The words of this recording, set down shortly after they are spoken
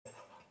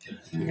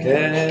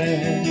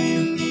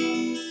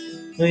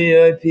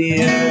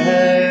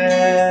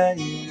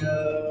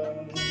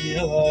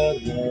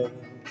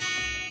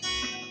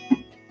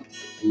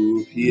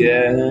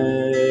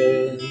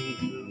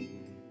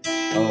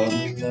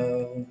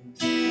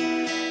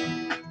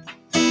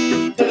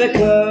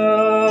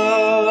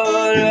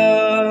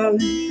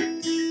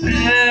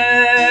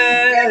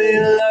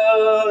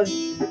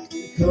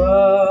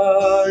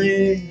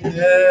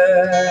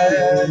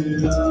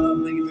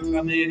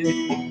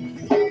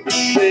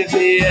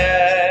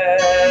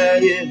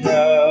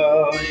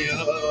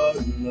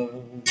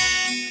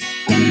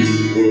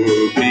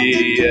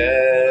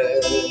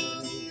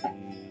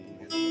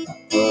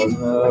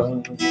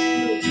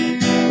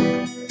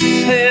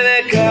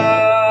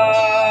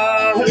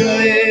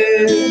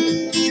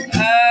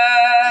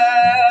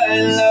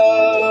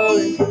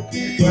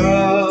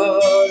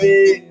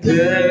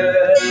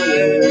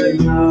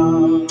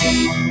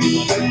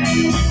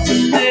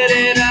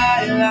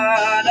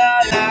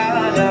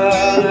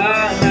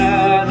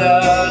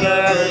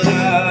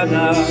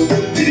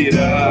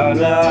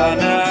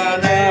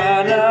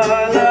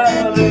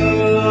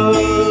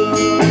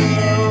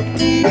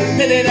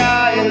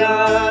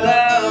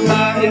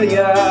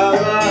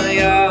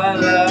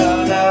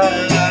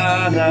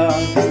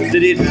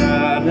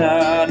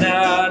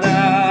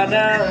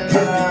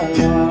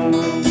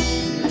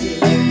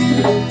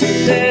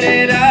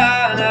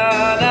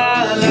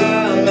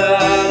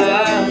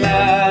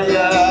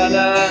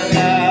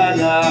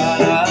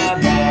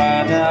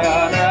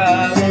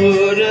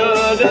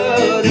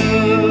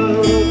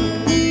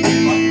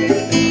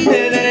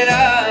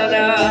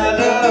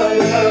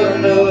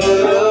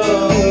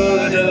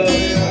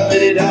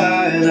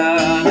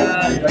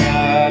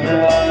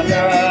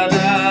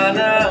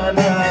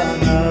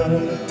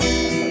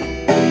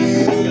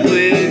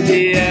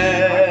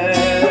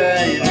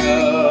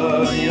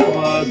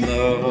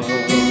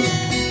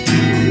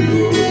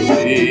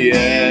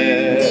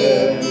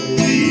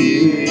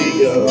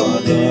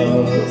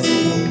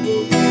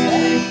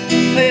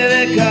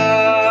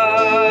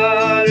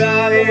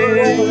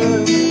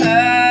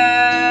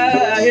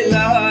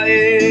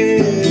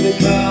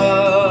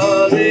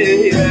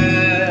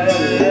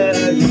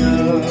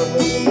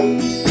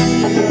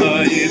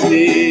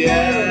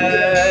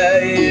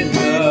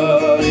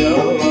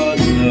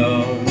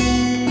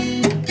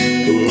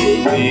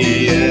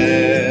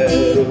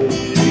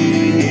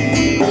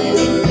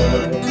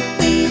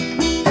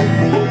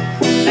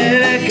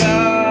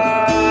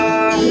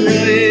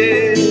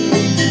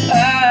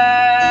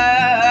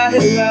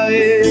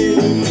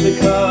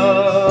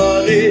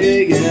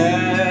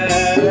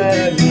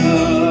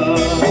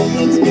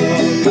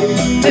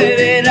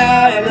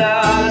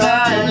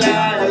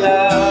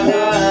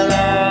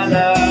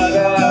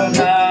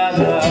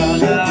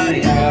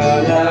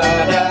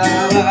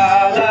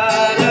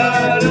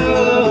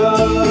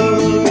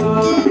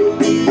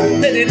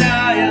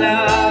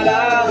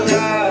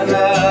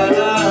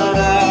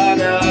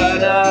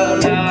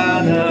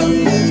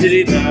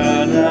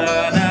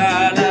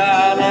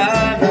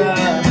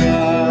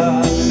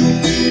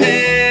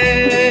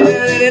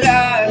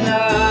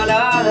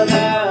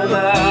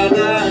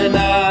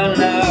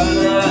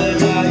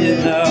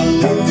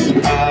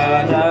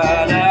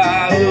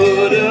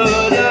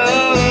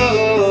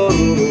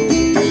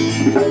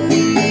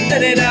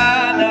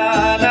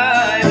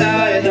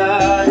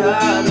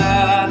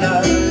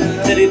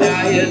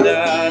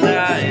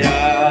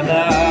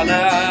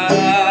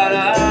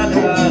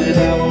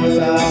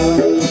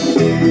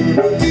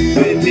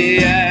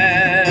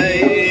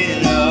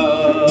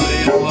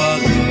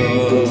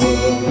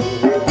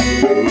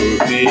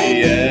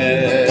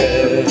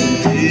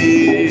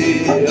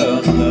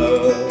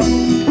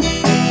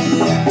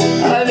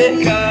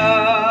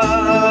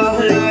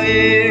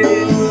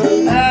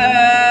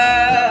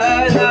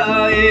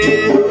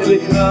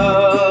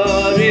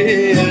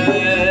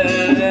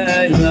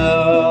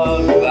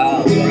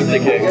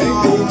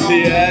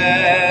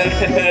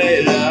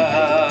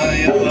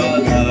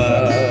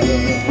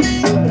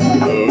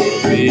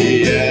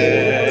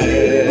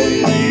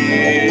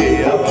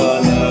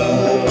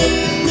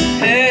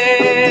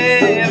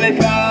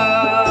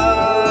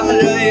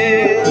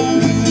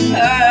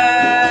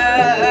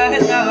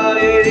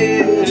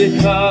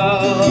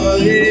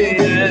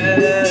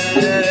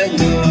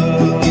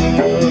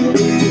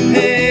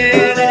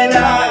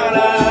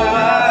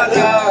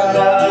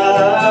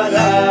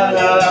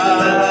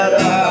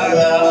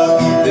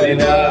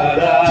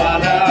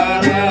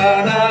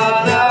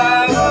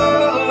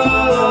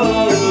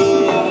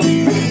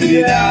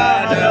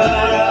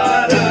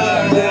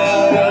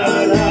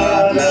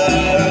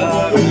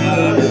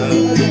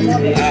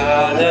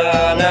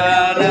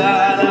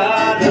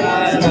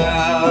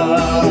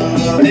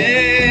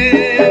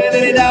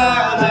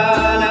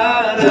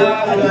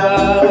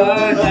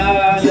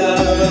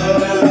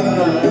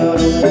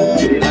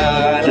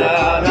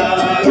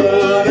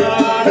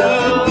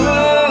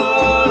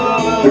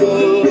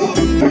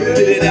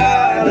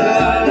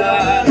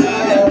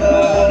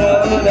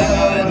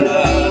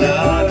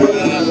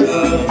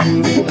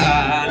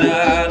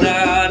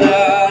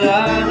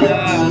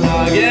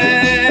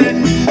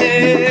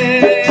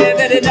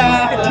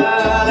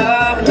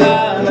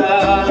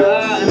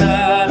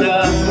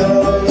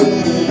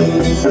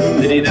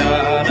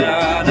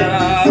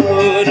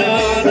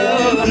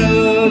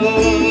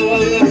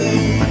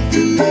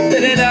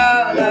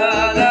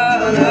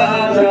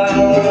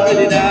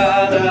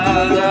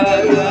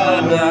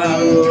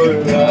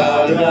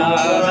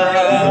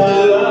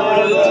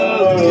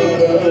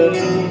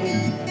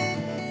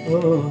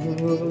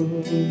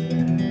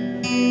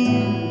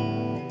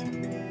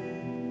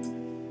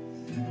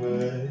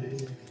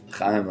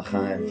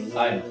L'chaim.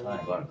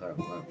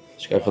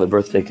 Shkar for the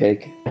birthday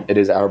cake. It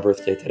is our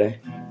birthday today.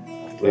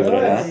 Believe it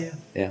or not.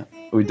 Yeah.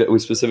 We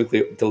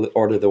specifically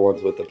ordered the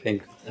ones with the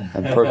pink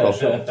and purple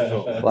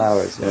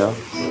flowers, you know?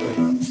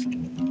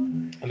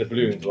 And the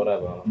balloons,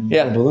 whatever.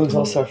 Yeah, the balloons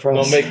all start for us.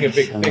 Not making a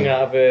big thing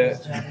out of it.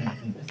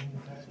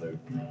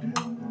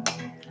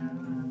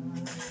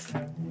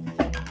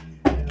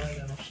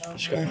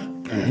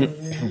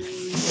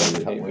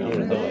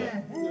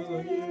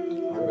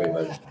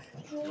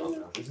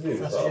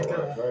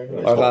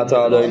 Baruch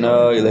Adonai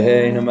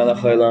Eloheinu melech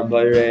haolam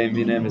v'yirei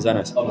minei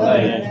mizanos.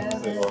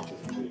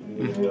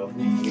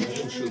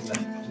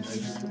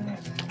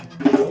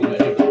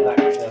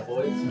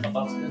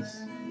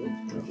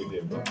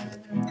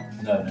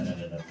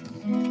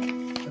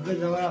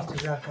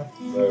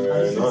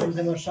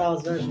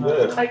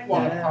 No. Take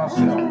one.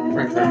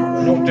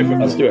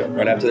 Let's do it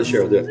right after the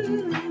shiur. We'll do it.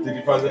 Did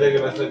you find the leg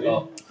in that?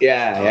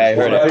 Yeah, I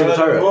heard it.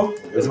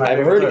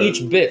 I've heard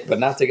each bit, but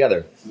not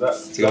together.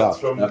 That's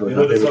from the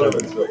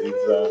Sullivan's book.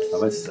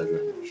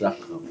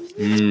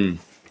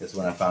 Because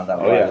when I found out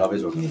yeah. love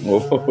Israel.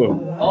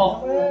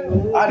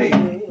 Oh, Adi!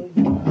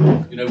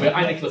 You know, we're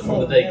Einikla from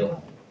the Daigle.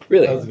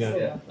 really?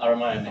 Yeah,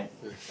 Aramayani.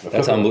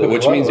 That's unbelievable.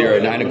 Which means you're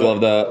an Einikal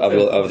of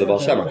the Baal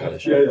Shem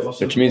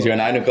HaKadosh. Which means you're an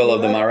Einikal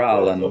of the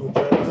Maral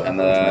and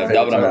the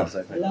David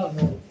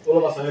HaMelech.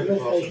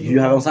 You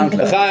have on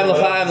SoundCloud.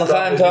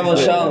 L'chaim, Tom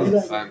L'Shalom.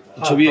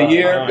 It should be a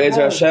year,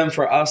 Be'ezer Hashem,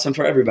 for us and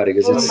for everybody,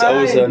 because it's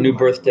always a new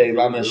birthday,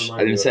 Ramish. I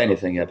didn't say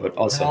anything yet, but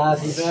also.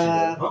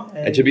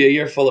 It should be a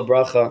year full of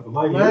bracha.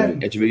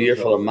 It should be a year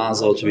full of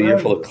mazel. It should be a year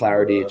full of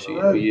clarity. It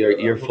should be a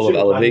year full of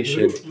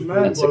elevation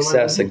and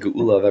success and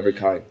geula of every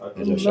kind.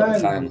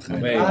 L'chaim.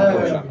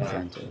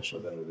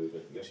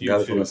 You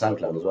have it on the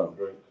SoundCloud as well.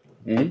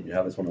 You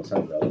have this one on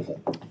SoundCloud also.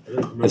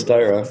 This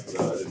Torah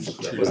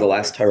was the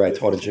last Torah I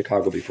taught in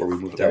Chicago before we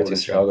moved out to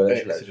Chicago.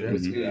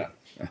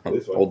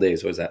 Old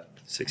days, what was that?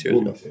 6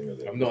 years ago?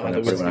 I've not had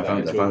a When I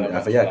found him,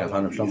 I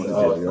found him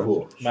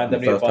Shlomo. Man, they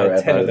need to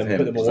buy 10 of them,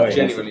 put them away.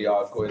 Genuinely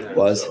hardcore.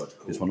 Was?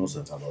 This one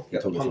also. He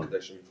told us one.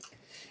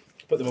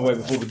 Put them away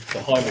before the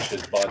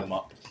Heimishers buy them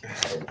up.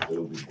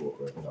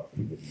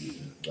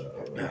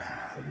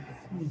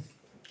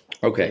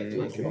 Okay.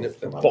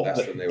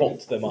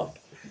 Bolt them up.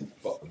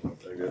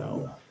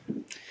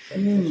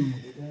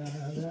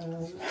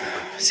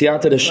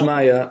 Siyata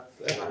D'Shmaya.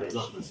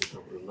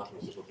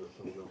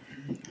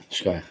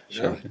 Shkai.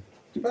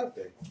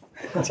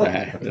 It's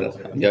alright.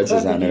 Yours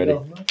is on already.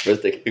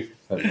 Birthday cake.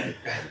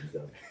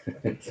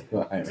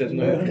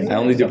 I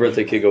only do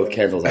birthday cake with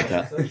candles like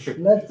that.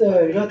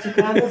 You got 2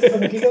 candles for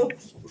the Kiko?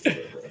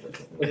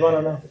 There's one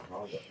or no?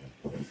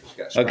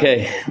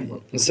 Okay.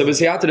 So with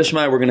Siyata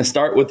D'Shmaya, we're going to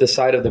start with the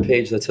side of the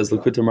page that says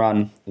Likutim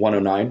Ran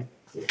 109,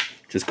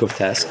 which is Kuf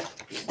Tes.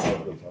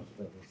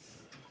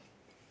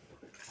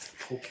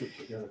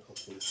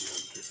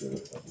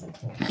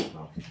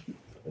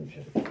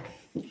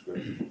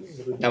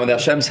 And with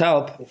Hashem's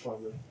help,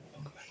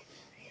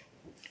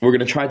 we're going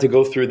to try to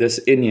go through this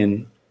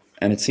inyan,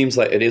 and it seems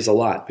like it is a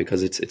lot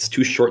because it's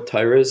 2 short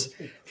Torahs.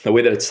 The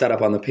way that it's set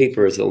up on the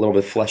paper is a little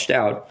bit fleshed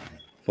out,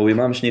 but we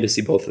mamish need to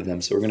see both of them.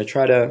 So we're going to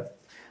try to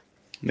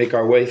make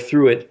our way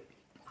through it,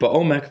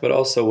 ba'omek, but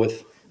also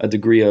with a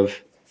degree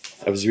of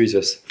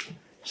zrizus,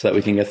 so that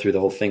we can get through the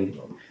whole thing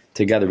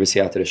together with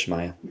Siyata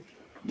D'Shmaya.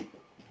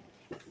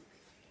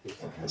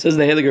 Says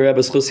the Heilige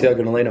Rebbe Schusia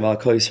Gonalein of Al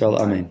Kol Yisrael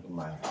Amen.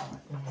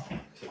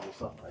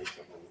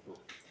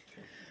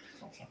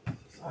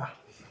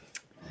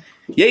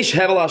 Yesh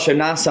hevel asher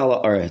nasa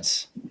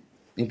la'aretz.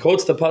 He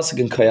quotes the pasuk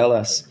in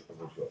Koheles,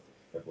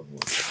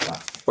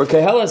 where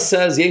Koheles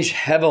says, Yesh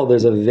hevel,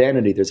 there's a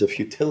vanity, there's a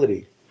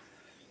futility.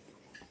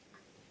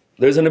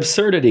 There's an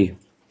absurdity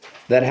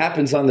that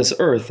happens on this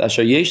earth.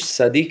 Asher yesh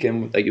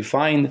tzadikim, that you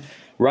find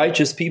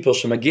righteous people,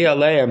 shemagia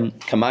aleim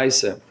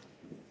kamaisa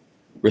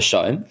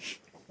rishayim.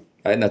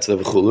 Right, and that's the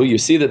v'chulu. You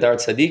see that there are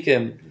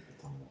tzadikim,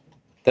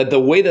 that the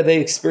way that they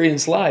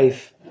experience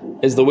life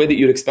is the way that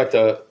you'd expect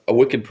a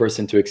wicked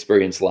person to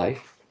experience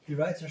life. He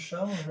writes a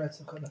Shem or writes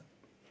a Kodah?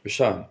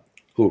 Rishayim.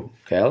 Who?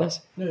 Koheles?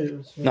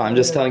 No, I'm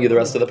just telling you the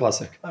rest of the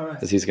pasuk,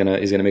 because he's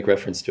gonna make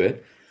reference to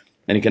it.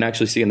 And you can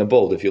actually see in the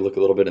bold, if you look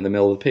a little bit in the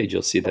middle of the page,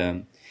 you'll see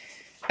them.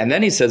 And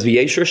then he says,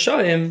 V'yesh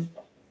Rishayim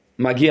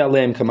magia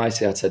aleim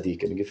kamaisei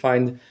hatzadikim. You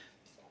find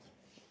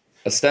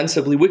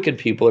ostensibly wicked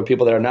people, or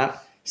people that are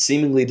not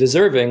seemingly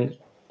deserving,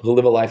 who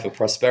live a life of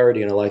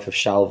prosperity and a life of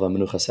shalva,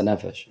 menuchas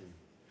hanefesh.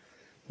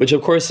 Which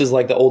of course is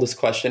like the oldest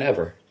question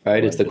ever,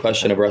 right? It's the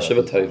question of Rosh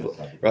V'Toivle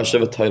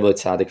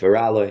Tzadik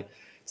V'Raloi.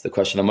 It's the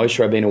question that Moshe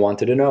Rabbeinu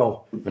wanted to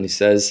know when he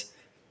says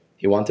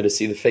he wanted to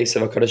see the face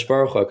of HaKadosh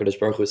Baruch Hu. HaKadosh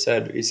Baruch Hu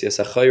said, just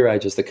the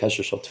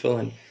Kesher Shel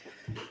Tefillin.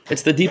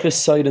 It's the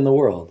deepest sight in the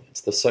world.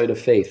 It's the sight of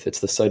faith. It's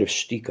the sight of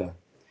shtika.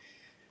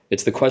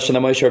 It's the question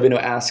that Moshe Rabbeinu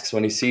asks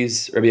when he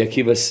sees Rabbi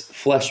Akiva's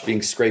flesh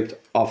being scraped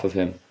off of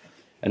him.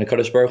 And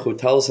HaKadosh Baruch Hu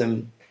tells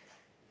him,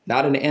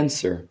 not an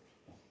answer,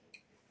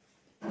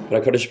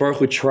 but HaKadosh Baruch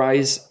Hu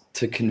tries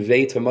to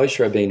convey to Moshe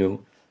Rabbeinu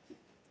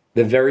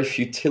the very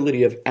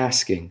futility of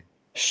asking.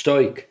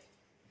 Shtoik.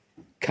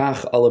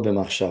 Kach ala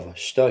b'machshava,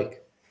 shtoik.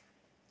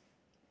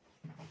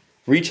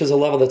 Reaches a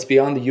level that's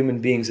beyond the human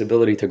being's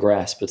ability to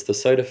grasp. It's the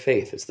side of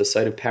faith. It's the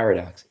side of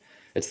paradox.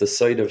 It's the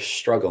side of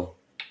struggle.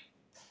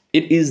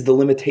 It is the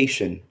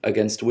limitation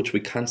against which we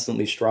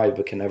constantly strive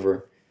but can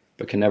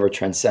never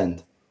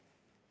transcend.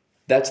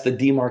 That's the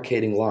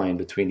demarcating line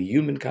between a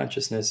human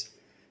consciousness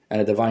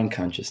and a divine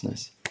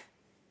consciousness.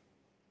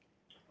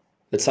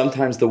 That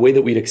sometimes the way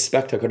that we'd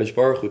expect HaKadosh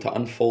Baruch Hu to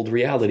unfold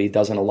reality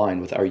doesn't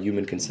align with our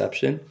human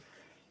conception.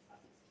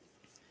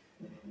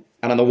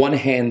 And on the one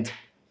hand,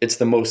 it's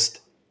the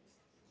most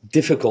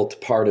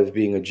difficult part of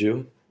being a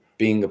Jew,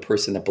 being a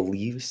person that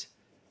believes.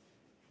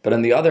 But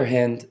on the other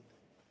hand,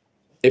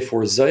 if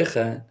we're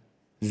Zeicha,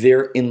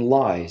 therein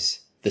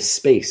lies the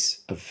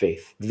space of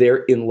faith.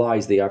 Therein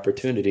lies the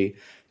opportunity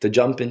to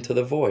jump into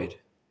the void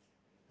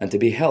and to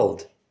be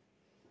held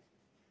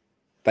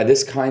by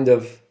this kind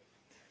of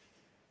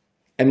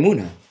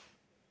emunah,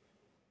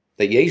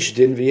 that yesh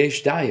din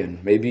v'yesh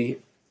dayan,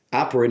 maybe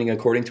operating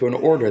according to an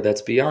order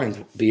that's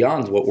beyond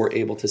what we're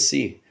able to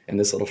see in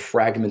this little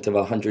fragment of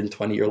a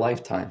 120-year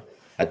lifetime,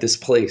 at this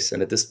place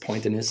and at this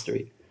point in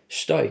history.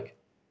 Shtoik,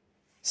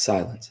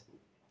 silence.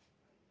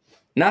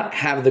 Not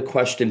have the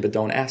question but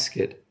don't ask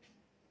it,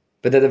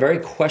 but that the very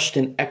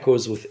question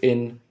echoes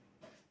within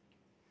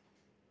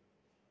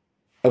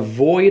a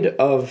void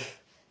of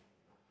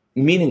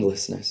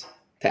meaninglessness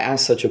to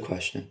ask such a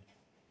question.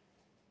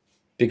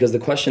 Because the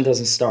question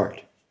doesn't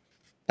start,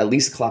 at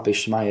least klape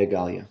shmaya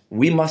galia.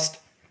 We must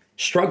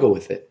struggle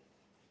with it.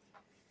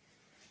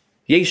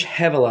 Yesh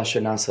hevel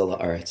asher nasa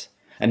la'aretz.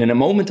 And in a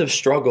moment of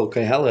struggle,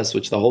 keheles,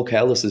 which the whole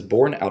keheles is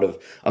born out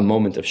of a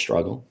moment of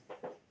struggle,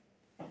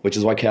 which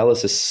is why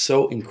keheles is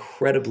so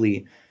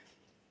incredibly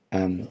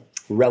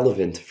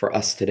relevant for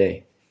us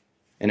today,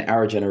 in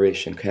our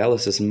generation.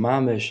 Keheles is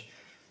mamish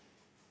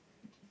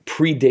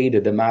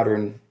predated the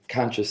modern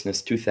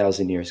consciousness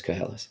 2,000 years,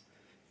 keheles.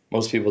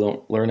 Most people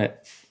don't learn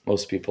it.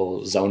 Most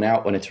people zone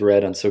out when it's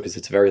read on Sukkot.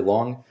 It's very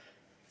long.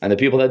 And the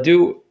people that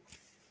do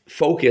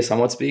focus on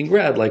what's being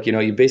read, like,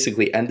 you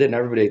basically end it and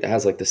everybody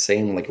has like the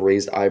same like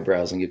raised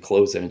eyebrows and you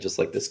close it and just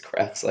like this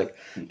cracks. Like,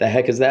 the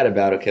heck is that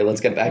about? Okay, let's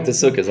get back to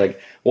Sukkot. It's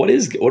like, what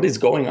is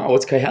going on?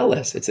 What's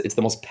Keheles? It's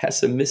the most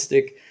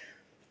pessimistic,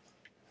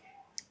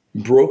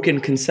 broken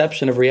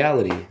conception of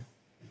reality.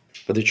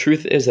 But the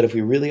truth is that if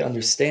we really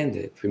understand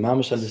it, if we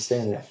mamish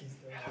understand it,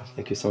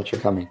 thank you so much for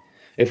coming.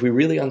 If we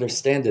really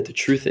understand it, the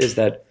truth is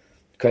that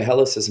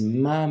Keheles is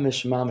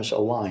mamish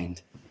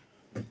aligned.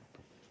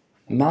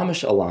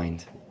 Mamish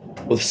aligned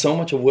with so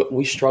much of what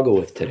we struggle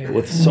with today,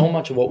 with so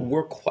much of what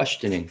we're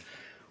questioning,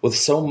 with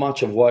so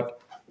much of what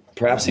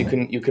perhaps you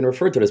can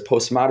refer to it as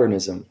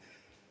postmodernism.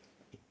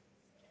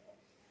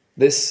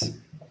 This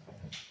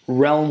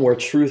realm where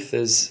truth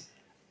is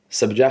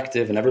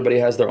subjective and everybody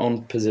has their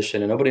own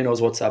position and nobody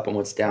knows what's up and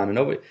what's down,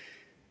 and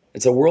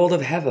it's a world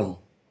of hevel.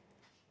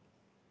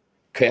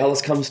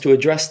 Keheles comes to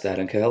address that,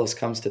 and Keheles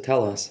comes to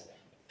tell us,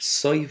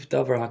 Soif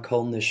davar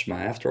hakol nishma,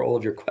 after all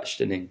of your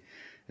questioning,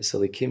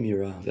 Esalikim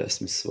yira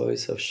v'es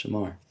misvois of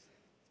shamar,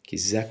 ki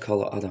zeh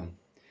kol adam.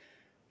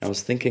 I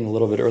was thinking a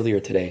little bit earlier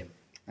today,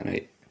 and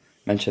I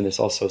mentioned this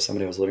also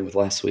somebody I was living with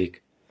last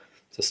week.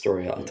 It's a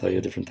story I'll tell you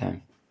a different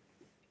time.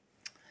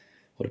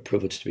 What a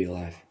privilege to be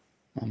alive.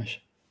 Mamish.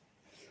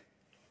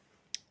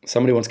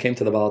 Somebody once came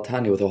to the Baal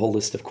Tanya with a whole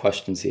list of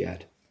questions he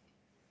had.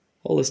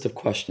 A whole list of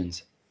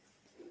questions.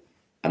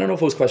 I don't know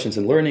if it was questions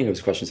in learning, it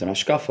was questions in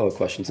hashkafa,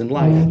 questions in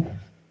life.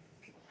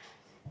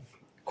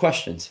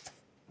 Questions.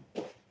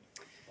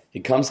 He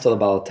comes to the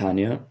Baal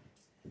Tanya.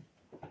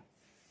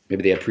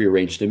 Maybe they had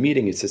prearranged a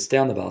meeting. He sits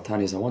down, the Baal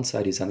Tanya is on one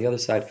side, he's on the other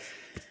side.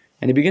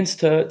 And he begins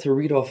to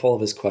read off all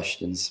of his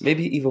questions,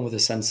 maybe even with a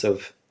sense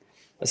of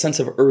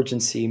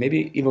urgency,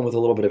 maybe even with a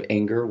little bit of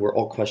anger, where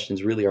all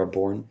questions really are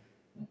born.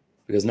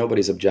 Because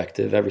nobody's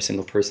objective. Every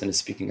single person is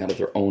speaking out of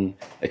their own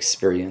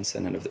experience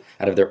and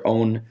out of their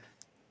own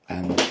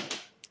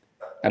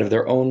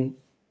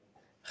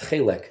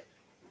chelek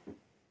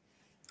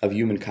of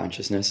human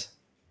consciousness.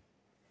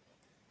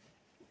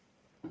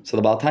 So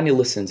the Baal Tanya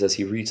listens as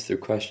he reads through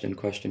question.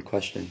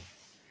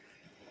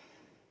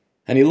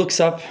 And he looks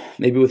up,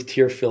 maybe with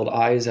tear-filled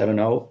eyes, I don't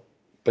know,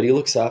 but he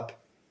looks up,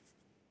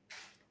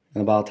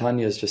 and the Baal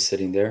Tanya is just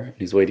sitting there, and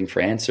he's waiting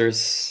for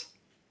answers.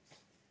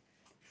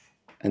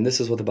 And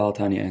this is what the Baal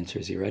Tanya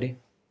answers. You ready?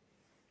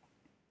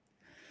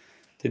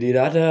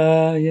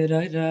 Didida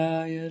yada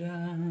yada.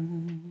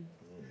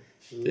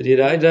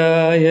 Didida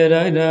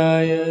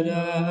yada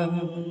yada.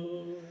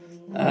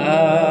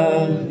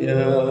 Ah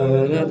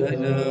yada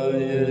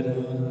yada.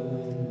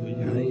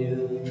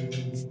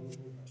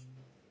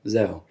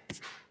 Zeh.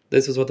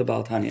 This is what the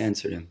Baal Tanya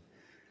answered him.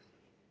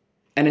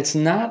 And it's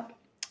not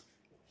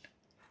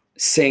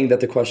saying that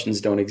the questions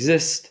don't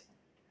exist.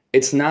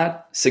 It's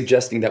not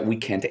suggesting that we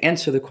can't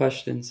answer the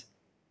questions.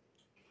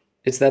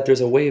 It's that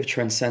there's a way of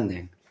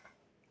transcending.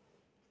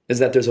 It's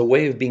that there's a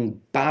way of being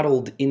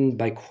bottled in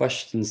by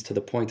questions to the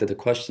point that the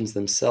questions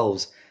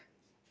themselves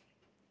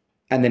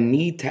and the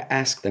need to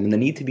ask them and the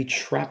need to be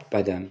trapped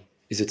by them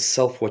is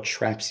itself what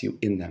traps you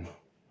in them.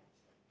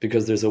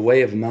 because there's a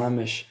way of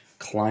mamish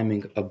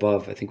climbing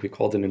above. I think we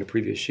called it in a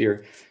previous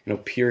year,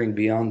 peering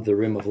beyond the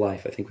rim of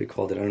life. I think we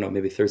called it, I don't know,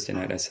 maybe Thursday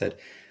night I said,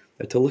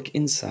 to look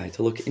inside,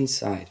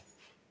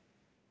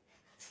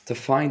 to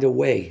find a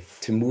way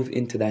to move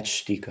into that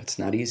shtika. It's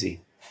not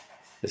easy.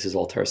 This is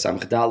all Torah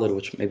Samach Daled,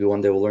 which maybe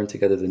one day we'll learn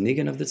together. The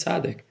nigan of the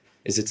tzaddik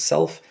is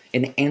itself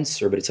an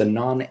answer, but it's a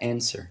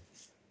non-answer.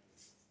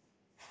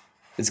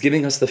 It's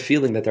giving us the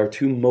feeling that there are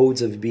two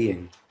modes of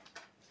being,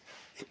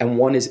 and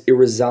one is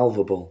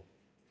irresolvable,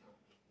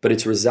 but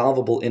it's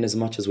resolvable in as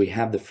much as we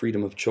have the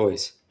freedom of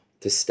choice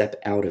to step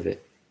out of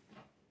it,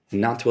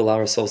 not to allow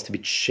ourselves to be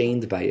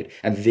chained by it,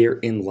 and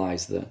therein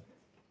lies the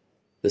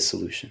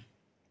solution.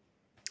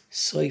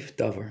 Soif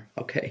davar.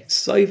 Okay,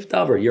 soif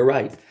davar, you're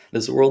right.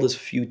 This world is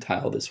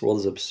futile, this world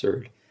is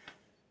absurd.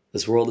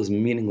 This world is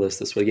meaningless,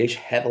 this world. Yesh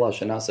hevel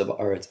ha-shenasa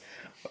ba'aretz.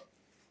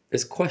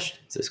 There's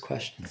questions.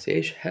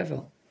 Yesh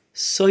hevel.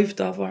 Soif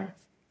davar.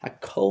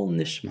 Hakol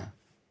nishma.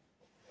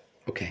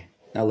 Okay,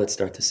 now let's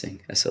start to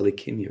sing. Es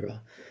elikim yira.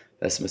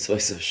 Ves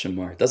mitzvos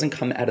shamar. It doesn't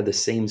come out of the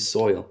same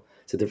soil.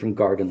 It's a different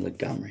garden,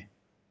 legamri.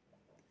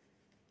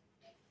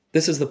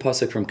 This is the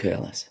pasuk from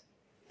HaBaal.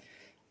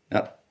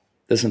 Now,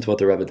 listen to what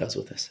the Rebbe does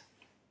with this.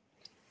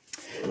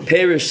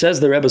 Perish says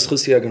the Rebbe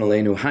Schus Yagen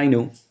Aleinu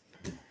Hainu.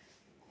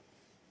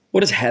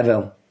 What is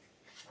Hevel?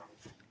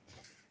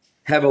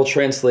 Hevel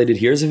translated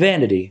here is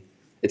vanity.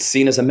 It's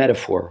seen as a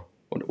metaphor.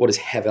 What is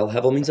Hevel?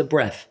 Hevel means a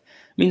breath.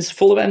 It means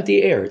full of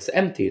empty air. It's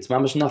empty. It's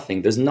mamash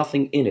nothing. There's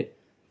nothing in it.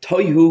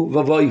 Toihu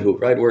vavoihu,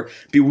 right? We're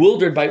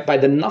bewildered by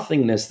the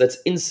nothingness that's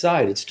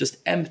inside. It's just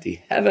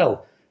empty.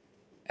 Hevel.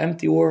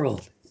 Empty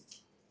world.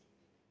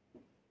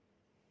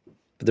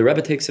 But the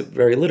Rebbe takes it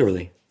very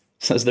literally.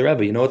 Says the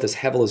Rebbe, you know what this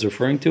Hevel is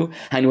referring to?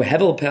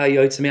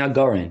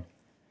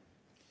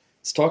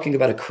 It's talking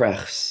about a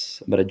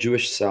krechs, about a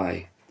Jewish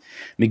sigh.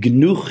 A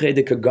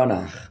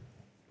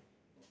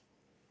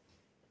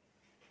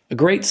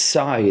great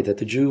sigh that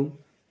the Jew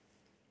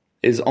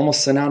is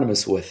almost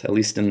synonymous with, at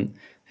least in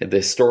the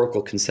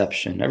historical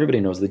conception. Everybody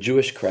knows the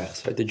Jewish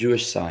krechs, right? The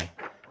Jewish sigh.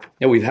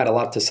 We've had a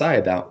lot to sigh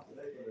about.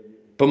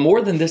 But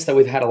more than this, that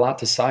we've had a lot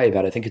to sigh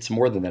about, I think it's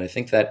more than that. I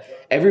think that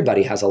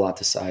everybody has a lot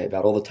to sigh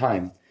about all the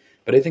time.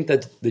 But I think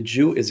that the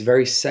Jew is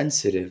very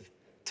sensitive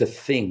to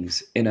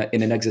things in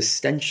an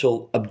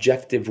existential,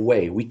 objective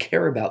way. We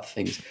care about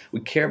things.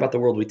 We care about the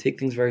world. We take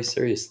things very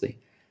seriously.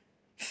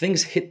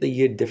 Things hit the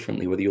Yid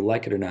differently, whether you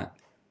like it or not.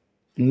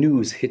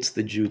 News hits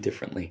the Jew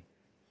differently.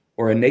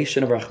 Or a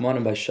nation of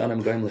Rahmanim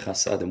Bashanim Goyim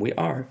L'Chasadim. We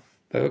are,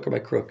 by hook or by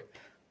crook.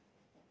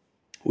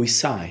 We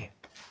sigh,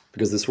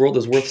 because this world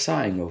is worth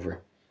sighing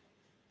over.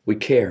 We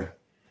care.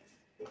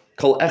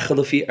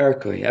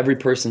 Every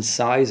person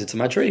sighs. It's a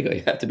madrega.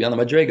 You have to be on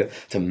the madrega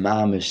to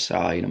mamish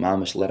sigh.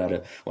 Mamish let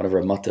out one of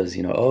her matas.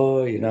 You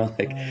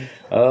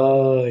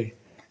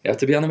have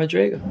to be on the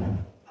madrega.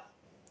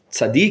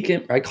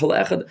 Tzadikim, right? Kol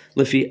echad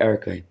lefi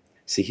erkei.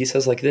 See, he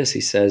says like this.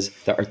 He says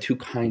there are two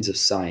kinds of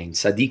sighing.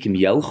 Tzadikim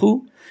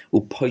yelchu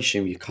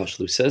u'poishim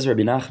yikashlu. Says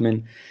Rabbi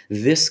Nachman,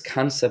 this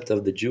concept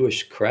of the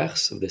Jewish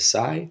krechs, of the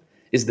sigh,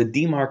 is the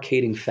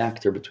demarcating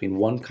factor between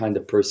one kind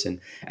of person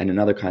and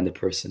another kind of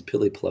person.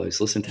 Pili plois.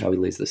 Listen to how he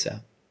lays this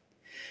out.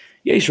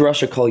 Yesh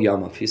Rasha Kol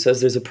Yamav. He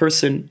says there's a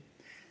person,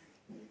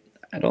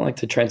 I don't like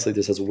to translate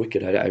this as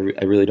wicked. I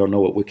really don't know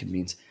what wicked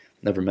means.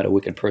 Never met a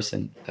wicked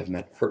person. I've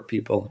met hurt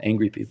people,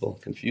 angry people,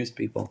 confused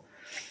people,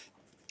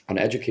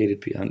 uneducated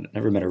people. I've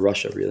never met a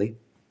Rasha, really.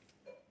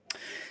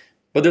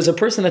 But there's a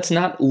person that's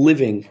not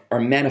living or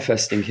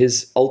manifesting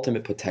his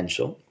ultimate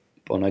potential.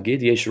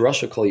 Bonagid Yesh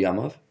Rasha Kol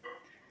Yamav.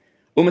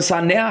 And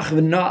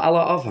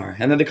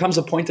then there comes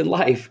a point in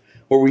life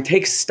where we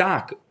take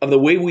stock of the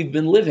way we've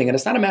been living. And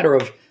it's not a matter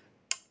of,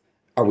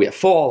 are we at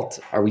fault?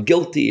 Are we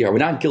guilty? Are we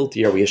not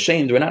guilty? Are we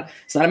ashamed? We're not.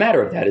 It's not a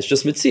matter of that. It's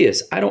just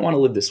mitzias. I don't want to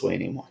live this way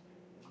anymore.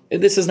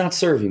 This is not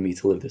serving me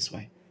to live this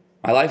way.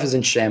 My life is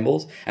in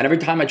shambles. And every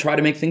time I try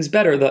to make things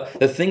better,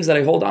 the things that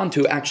I hold on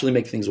to actually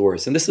make things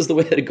worse. And this is the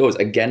way that it goes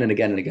again and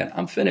again and again.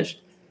 I'm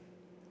finished.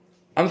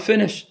 He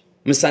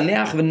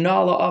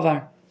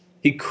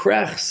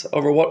krechs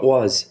over what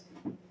was.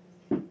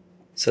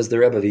 Says the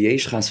Rebbe,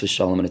 v'yesh chas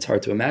v'shalom, and it's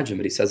hard to imagine,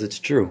 but he says it's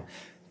true.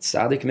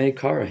 Tzadik mei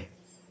karei.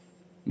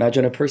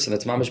 Imagine a person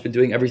that's mamish been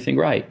doing everything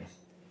right.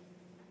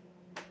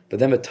 But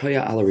then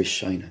v'toya ala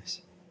rishonos.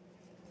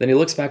 Then he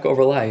looks back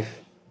over life,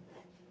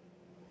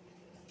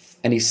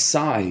 and he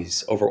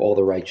sighs over all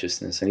the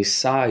righteousness, and he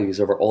sighs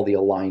over all the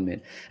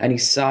alignment, and he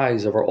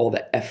sighs over all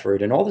the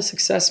effort, and all the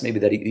success maybe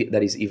that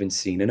he's even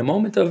seen. In a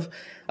moment of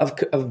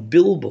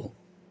bilbul,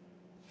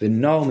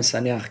 v'no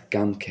misaneach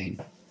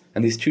gamkein.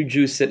 And these two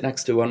Jews sit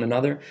next to one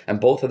another, and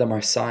both of them are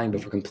sighing,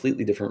 but for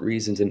completely different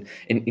reasons, and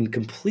in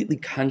completely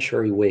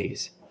contrary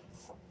ways.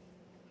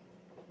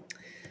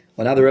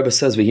 Well, now the Rebbe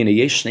says, I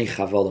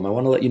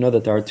want to let you know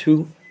that there are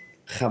two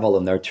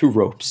chavalim, there are two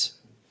ropes.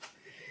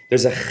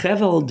 There's a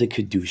chevel de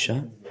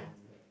kedusha,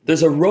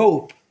 there's a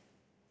rope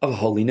of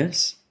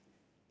holiness,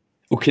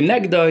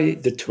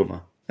 ukenegdai de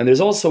tuma, and there's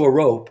also a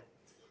rope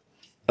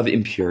of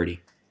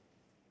impurity.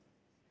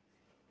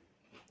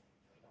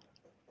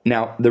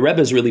 Now, the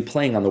Rebbe is really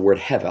playing on the word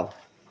hevel,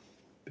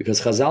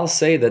 because Chazal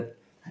say that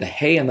the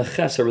hey and the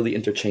ches are really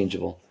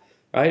interchangeable.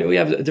 Right? We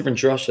have different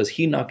drashas,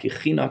 hinaki,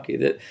 chinaki.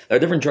 There are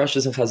different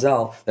drashas in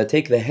Chazal that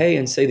take the hey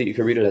and say that you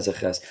can read it as a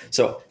ches.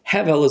 So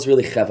hevel is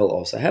really chevel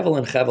also. Hevel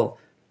and chevel,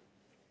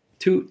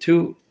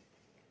 two,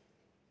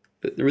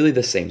 they're really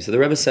the same. So the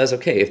Rebbe says,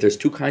 okay, if there's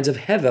two kinds of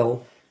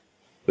hevel,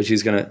 which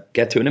he's going to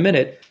get to in a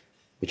minute,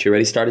 which he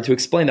already started to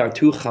explain, there are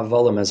two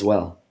chavalim as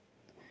well.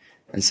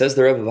 And says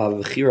the Rebbe,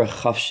 v'chira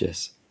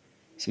chavshis.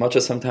 So much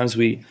as sometimes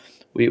we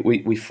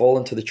fall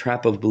into the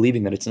trap of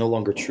believing that it's no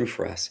longer true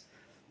for us.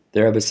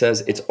 The Rebbe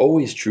says, it's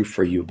always true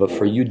for you, but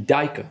for you,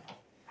 daika.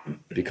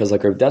 Because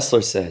like Reb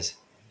Dessler says,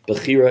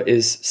 bechira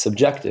is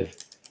subjective.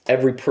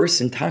 Every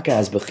person, taka,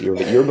 has bechira,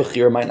 but your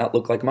bechira might not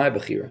look like my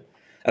bechira.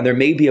 And there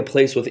may be a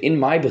place within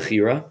my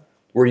bechira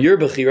where your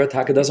bechira,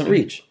 taka, doesn't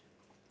reach.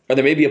 Or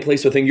there may be a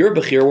place within your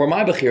bechira where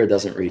my bechira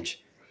doesn't reach.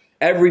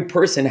 Every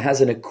person has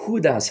an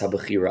akudas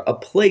ha-bechira, a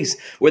place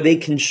where they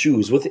can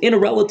choose within a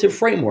relative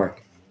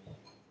framework.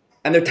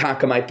 And their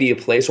taka might be a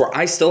place where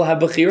I still have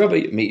bechira,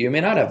 but you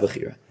may not have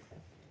bechira.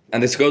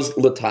 And this goes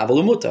l'tav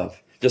l'mutav.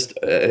 Just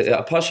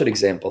a pashut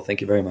example.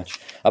 Thank you very much.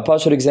 A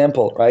pashut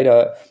example, right?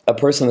 A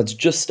person that's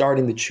just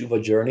starting the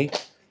tshuva journey.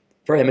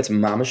 For him, it's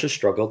mamish a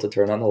struggle to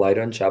turn on the light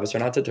on Shabbos or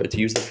not to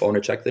use the phone or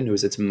check the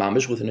news. It's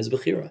mamish within his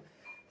bechira.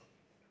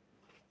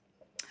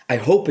 I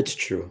hope it's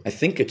true. I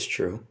think it's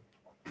true.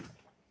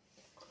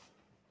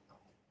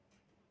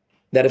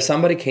 That if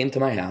somebody came to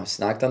my house,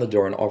 knocked on the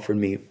door, and offered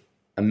me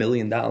 $1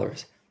 million,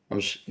 I'm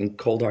just in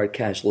cold hard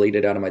cash, laid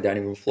it out on my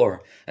dining room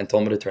floor, and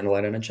told me to turn the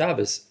light on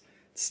Shabbos.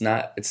 It's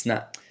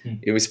not.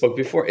 We spoke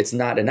before. It's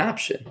not an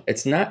option.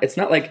 It's not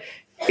like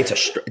it's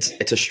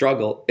a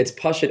struggle. It's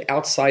pashut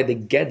outside the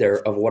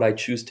gedder of what I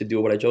choose to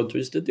do, what I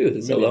choose to do.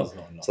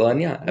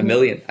 $1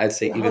 million. I'd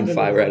say even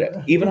 5, right?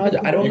 Even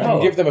 100. I don't know. You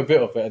can give them a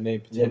bit of it, and they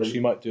potentially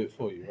might do it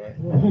for you, right?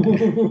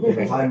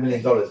 $5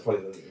 million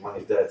probably the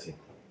money's dirty.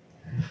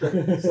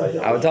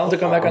 I would tell him to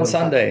come back on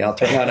Sunday. I'll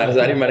turn on as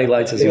many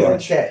lights as you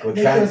want. Check or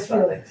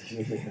transfer.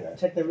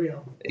 Check the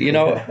real. You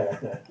know,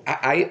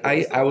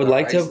 I would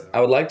like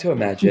to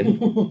imagine.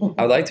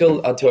 I would like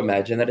to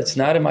imagine that it's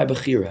not in my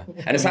bechira,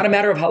 and it's not a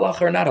matter of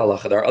halacha or not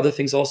halacha. There are other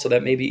things also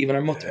that maybe even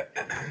are mutter.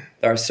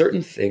 There are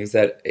certain things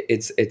that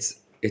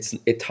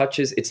it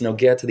touches. It's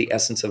nogea to the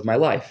essence of my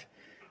life,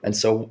 and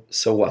so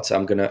what? So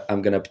I'm gonna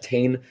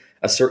obtain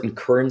a certain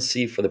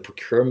currency for the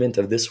procurement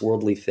of this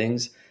worldly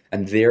things,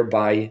 and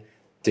thereby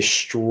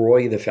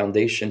destroy the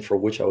foundation for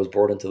which I was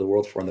brought into the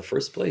world for in the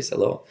first place.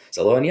 Hello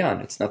and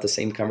yan. It's not the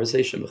same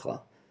conversation,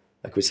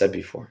 like we said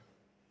before.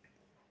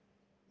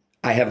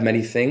 I have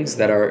many things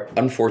that are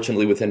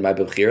unfortunately within my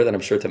bechira that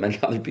I'm sure to many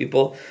other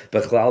people,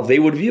 but they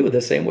would view it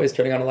the same way as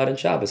turning on a light on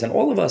Shabbos. And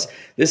all of us,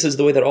 this is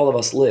the way that all of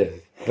us live.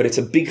 But it's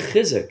a big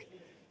chizuk,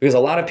 because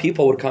a lot of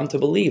people would come to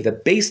believe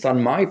that based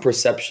on my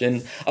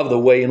perception of the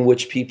way in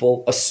which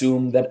people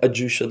assume that a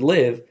Jew should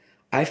live,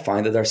 I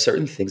find that there are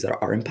certain things that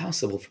are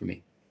impossible for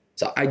me.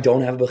 So I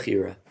don't have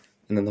bechira,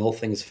 and then the whole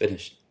thing is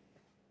finished.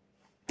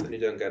 Then you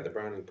don't get the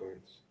brownie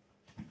points.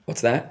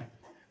 What's that?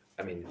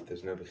 I mean, if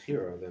there's no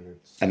bechira, then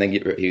it's... And then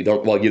you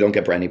don't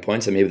get brownie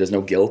points, and maybe there's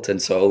no guilt,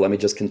 and so let me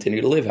just continue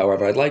to live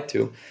however I'd like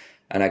to,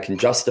 and I can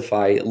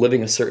justify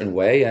living a certain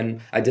way, and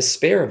I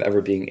despair of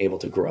ever being able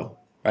to grow,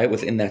 right,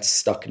 within that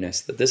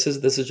stuckness, that this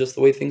is just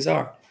the way things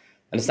are.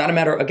 And it's not a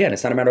matter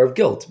of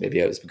guilt. Maybe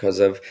it was because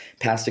of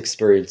past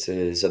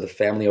experiences or the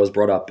family I was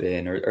brought up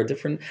in or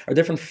different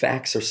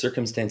facts or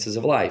circumstances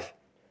of life.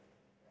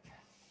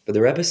 But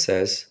the Rebbe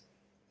says,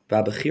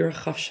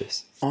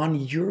 on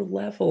your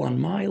level,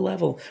 on my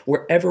level,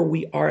 wherever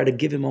we are at a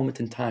given moment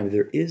in time,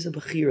 there is a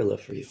bechira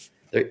for you.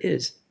 There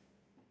is.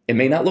 It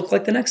may not look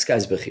like the next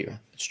guy's bechira.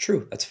 It's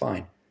true. That's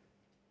fine.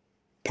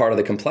 Part of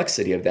the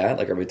complexity of that,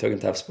 like Rabbi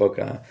Tugentov spoke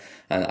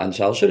on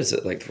Shal Shud, is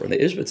like for the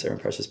Ishbitzer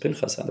and Precious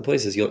Pinchas and the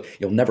places, you'll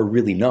never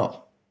really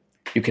know.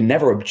 You can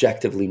never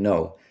objectively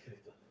know,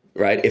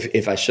 right?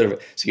 If I should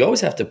have. So you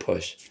always have to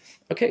push.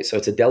 Okay, so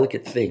it's a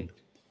delicate thing.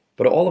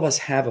 But all of us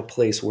have a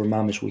place where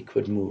mamish we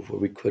could move.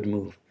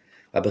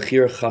 And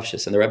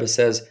the Rebbe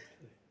says,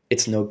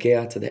 it's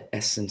nogea to the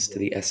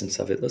essence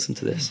of it. Listen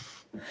to this.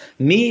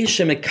 Mi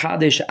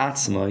shemekadesh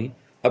atzmai,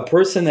 a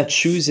person that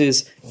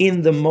chooses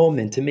in the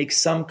moment to make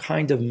some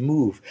kind of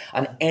move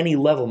on any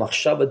level,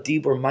 machshava,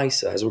 dibur,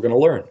 maisa, as we're going to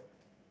learn,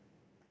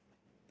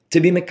 to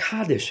be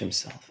mekadesh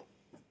himself.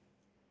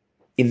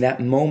 In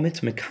that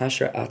moment,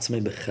 mekasher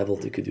atzmai bechevel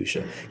to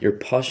kedusha. You're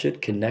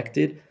pashut,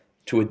 connected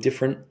to a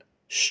different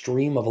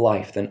stream of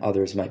life than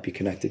others might be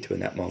connected to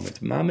in that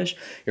moment. Mamish,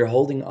 you're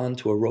holding on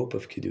to a rope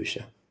of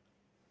kedusha.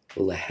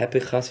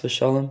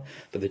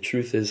 But the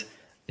truth is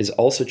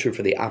also true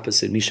for the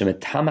opposite.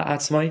 Mishametama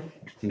atzmai,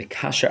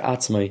 mikasher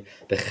atzmai,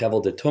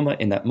 bechevel detuma.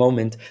 In that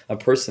moment, a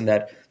person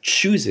that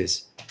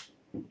chooses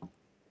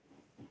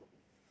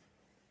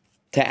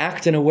to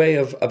act in a way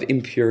of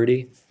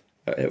impurity,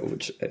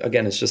 which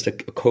again is just a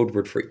code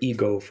word for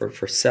ego,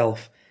 for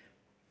self.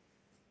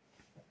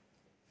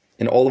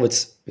 in all of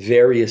its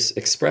various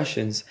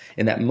expressions,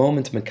 in that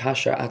moment,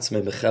 Mekasher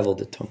Atzme Bechevel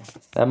de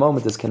Tumah. That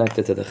moment is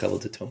connected to the Chevel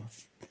de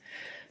Tumah.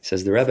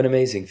 Says the Rebbe an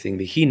amazing thing.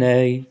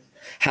 B'hinei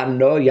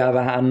hanoya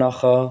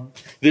v'hanacha.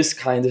 This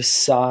kind of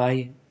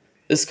sigh,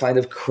 this kind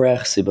of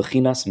krech,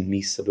 b'chinas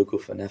misa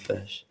b'guf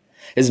nefesh,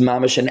 is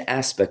mamash an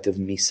aspect of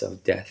misa,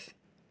 of death.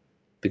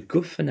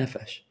 B'guf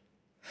nefesh.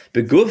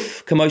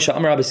 Beguf, Kamoisha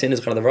Amar Abasin is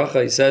Chana the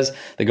Bracha. He says,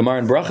 the Gemara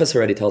in Brachas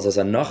already tells us,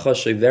 Anacha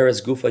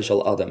Sheveres Gufa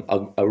Shal Adam.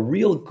 A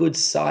real good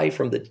sigh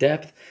from the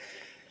depth,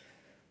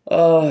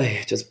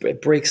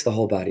 it breaks the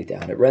whole body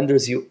down. It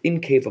renders you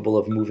incapable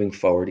of moving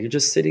forward. You're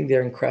just sitting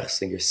there and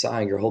krechsing, you're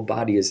sighing, your whole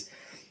body is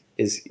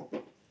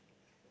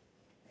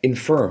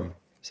infirm,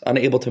 it's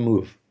unable to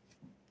move.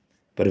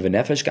 But of a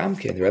nefesh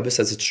gamkin, the Rebbe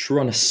says it's true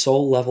on a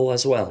soul level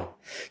as well.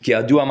 Ki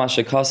adu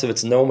amashakasav,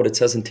 it's known what it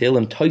says in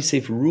Tehillim,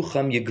 Toisef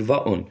Rucham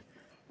Yigva'un.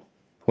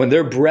 When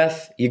their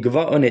breath,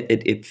 yigva'un,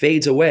 it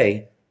fades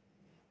away,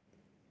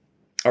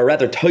 or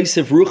rather,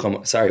 toisiv rucham,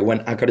 when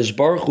HaKadosh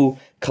Baruch Hu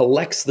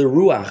collects the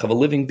ruach of a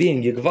living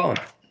being, yigva'un,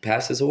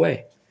 passes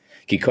away.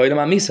 Ki koydam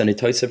amisa ni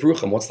toisiv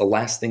rucham. What's the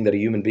last thing that a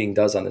human being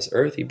does on this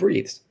earth? He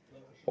breathes.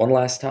 One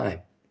last time.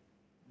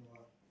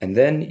 And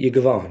then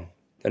yigva'un.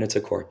 Then it's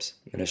a corpse.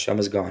 And Hashem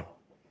is gone.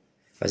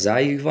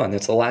 Vazai yigva'un.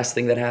 That's the last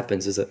thing that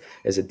happens, is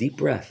a deep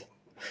breath.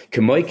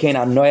 Says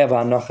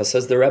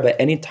the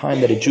Rebbe, any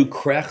time that a Jew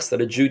krechs,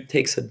 that a Jew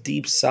takes a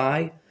deep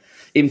sigh,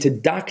 if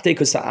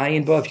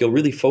you'll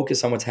really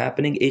focus on what's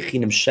happening,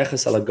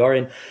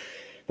 the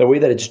way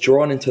that it's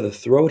drawn into the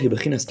throat,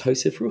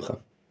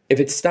 if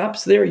it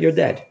stops there, you're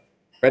dead.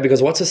 Right?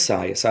 Because what's a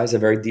sigh? A sigh is a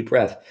very deep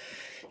breath.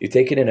 You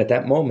take it in at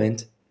that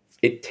moment,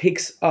 it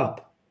takes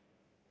up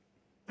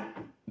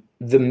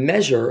the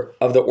measure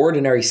of the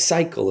ordinary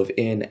cycle of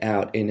in,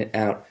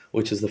 out,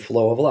 which is the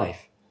flow of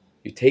life.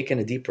 You take in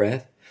a deep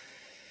breath,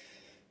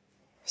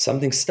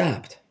 something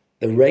stopped.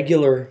 The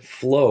regular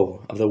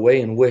flow of the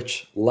way in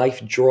which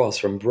life draws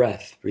from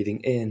breath, breathing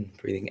in,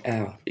 breathing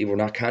out. We're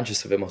not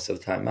conscious of it most of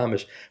the time.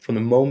 Mamish, from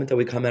the moment that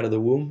we come out of the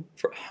womb,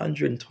 for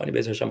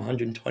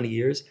 120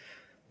 years,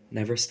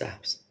 never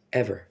stops,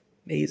 ever.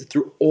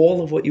 Through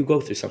all of what you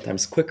go through,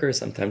 sometimes quicker,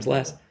 sometimes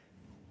less.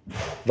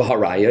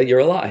 V'haraya,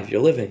 you're alive,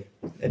 you're living.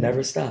 It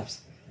never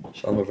stops.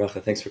 Shalom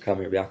Avracha, thanks for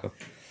coming, Rabbi Yaakov.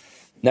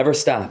 Never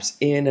stops,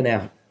 in and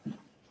out.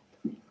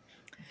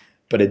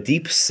 But a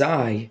deep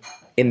sigh,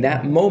 in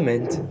that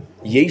moment,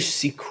 yesh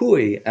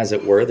sikui, as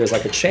it were, there's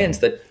like a chance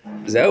that,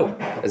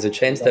 there's a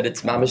chance that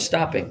it's mamish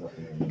stopping.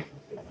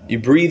 You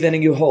breathe in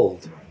and you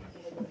hold.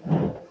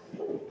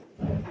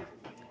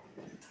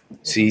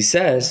 So he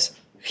says,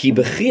 Hi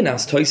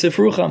bechinas toisef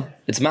rucham.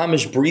 It's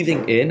mamish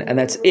breathing in, and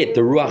that's it.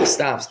 The ruach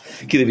stops.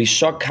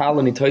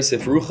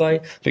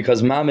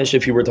 Because mamish,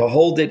 if you were to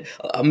hold it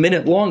a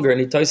minute longer, and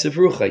toisef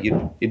rucha,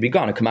 you'd be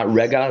gone. It'd come out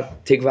rega,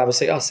 take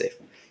vavasei asef.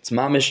 It's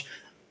mamish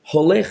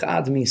holech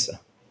ad misa.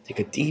 Take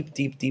a deep,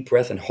 deep, deep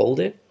breath and hold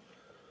it.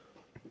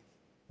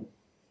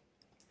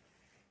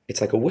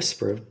 It's like a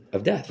whisper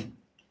of death.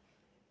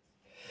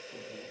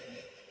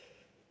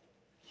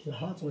 The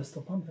heart was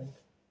still pumping.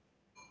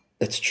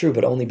 That's true,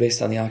 but only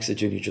based on the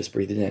oxygen you just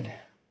breathed in.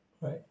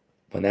 Right.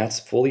 When that's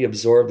fully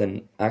absorbed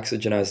and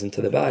oxygenized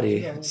into the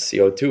body,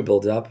 CO2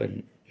 builds up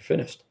and you're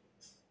finished.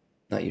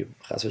 Not you.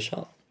 Chas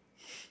v'shalom.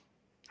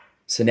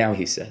 So now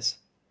he says,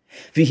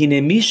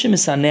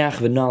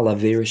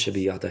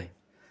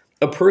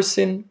 a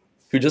person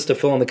who, just to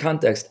fill in the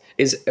context,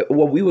 is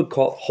what we would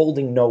call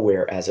holding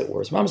nowhere, as it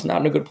were. His mom's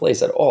not in a good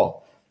place at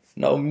all.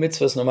 No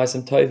mitzvahs, no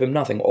ma'asim tovim,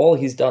 nothing. All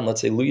he's done,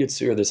 let's say, lu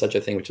yitzur, there's such a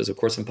thing, which is of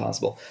course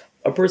impossible.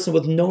 A person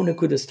with no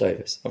nekudas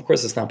tovus, of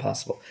course it's not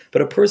possible.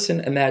 But a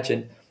person,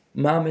 imagine,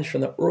 mamish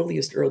from the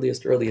earliest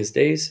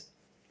days,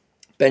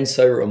 ben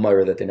sayur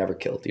umayra that they never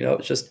killed.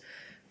 It just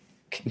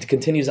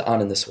continues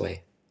on in this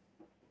way.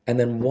 And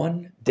then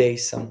one day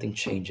something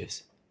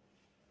changes.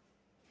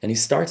 And he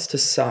starts to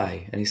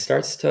sigh, and he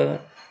starts to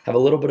have a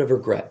little bit of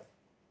regret.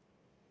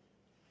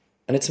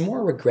 And it's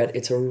more regret,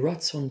 it's a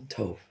ratzon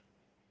tov.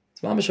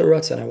 It's mamish a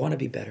ratzon, I want to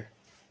be better.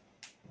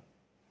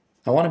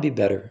 I want to be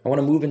better. I want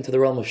to move into the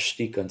realm of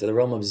shtika, into the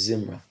realm of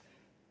zimra.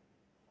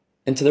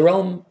 Into the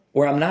realm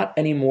where I'm not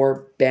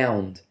anymore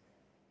bound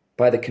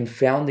by the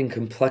confounding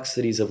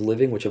complexities of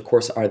living, which of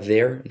course are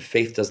there, and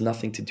faith does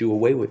nothing to do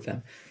away with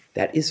them.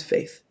 That is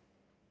faith.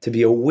 To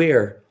be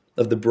aware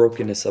of the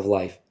brokenness of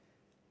life.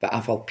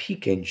 Va'afal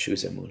pikein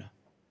shuz emunah.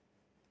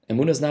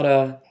 Emunah is not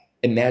an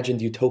imagined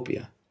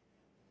utopia.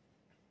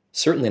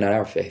 Certainly not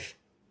our faith.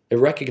 It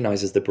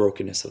recognizes the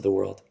brokenness of the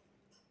world.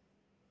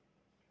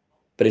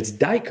 But it's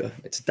daika.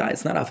 It's not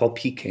afal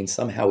pikein.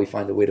 Somehow we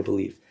find a way to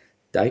believe.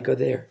 Daika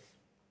there.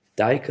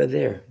 Daika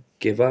there.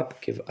 Give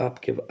up, give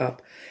up, give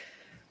up.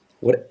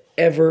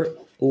 Whatever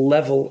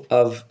level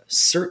of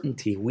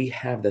certainty we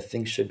have that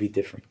things should be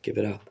different, give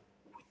it up.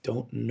 We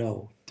don't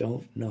know.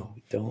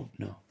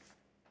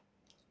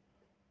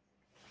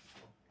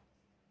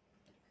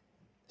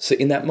 So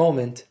in that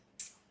moment,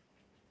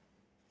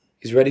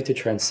 he's ready to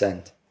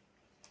transcend.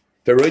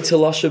 A person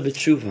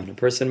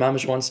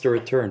mamish wants to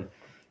return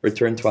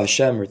to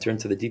Hashem, return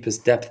to the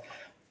deepest depth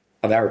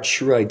of our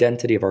true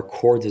identity, of our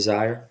core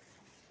desire.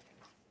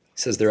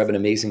 Says the Rebbe an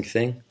amazing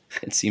thing.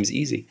 It seems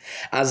easy.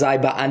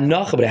 Azai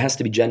ba'anacha, but it has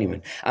to be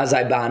genuine.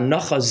 Azai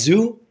ba'anacha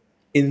zu,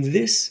 in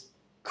this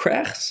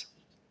krechs,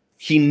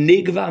 he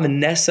nigva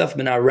menesaf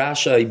min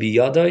arasha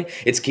biyadai.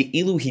 It's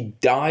keilu he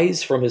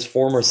dies from his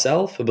former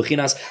self.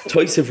 Bechinas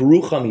toisif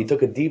rucham, he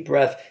took a deep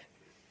breath.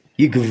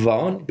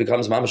 Yigvan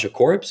becomes mamash a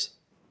corpse.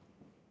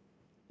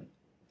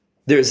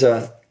 There's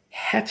a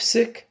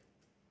hefsik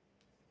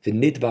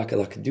v'nidbak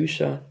ala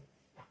kedusha,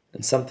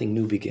 and something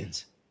new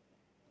begins.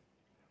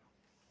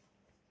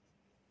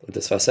 With the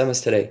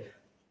Sfasemis today,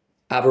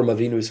 Avram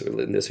Avinu's,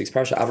 in this week's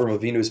parsha, Avram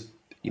Avinu's,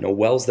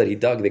 wells that he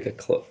dug, they get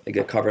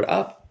covered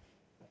up,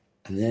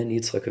 and then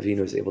Yitzchak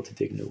Avinu is able to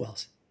dig new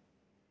wells.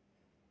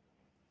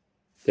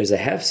 There's a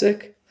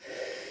hefsek.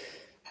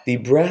 The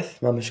breath,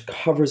 mamash,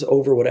 covers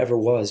over whatever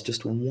was,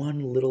 just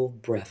one little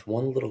breath,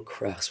 one little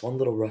krechs, one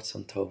little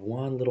ratzon tov,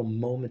 one little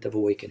moment of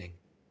awakening.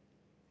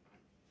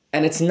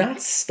 And it's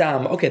not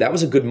stam, okay, that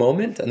was a good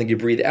moment, and then you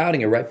breathe out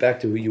and you're right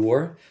back to who you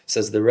were,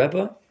 says the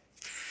Rebbe.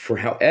 For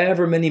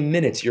however many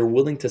minutes you're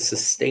willing to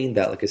sustain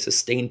that, like a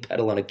sustained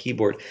pedal on a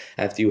keyboard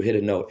after you hit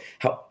a note.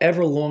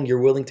 However long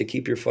you're willing to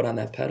keep your foot on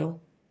that pedal,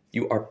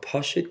 you are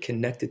pashut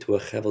connected to a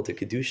chevel, to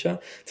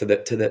kedusha, to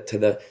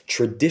the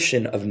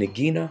tradition of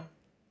negina,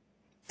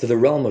 to the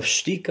realm of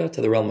shtika, to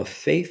the realm of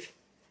faith.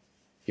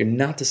 You're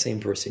not the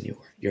same person you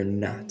were. You're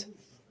not.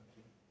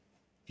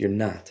 You're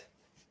not.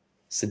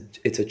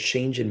 It's a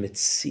change in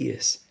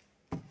mitzias.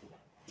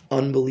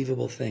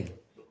 Unbelievable thing.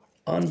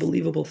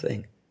 Unbelievable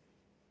thing.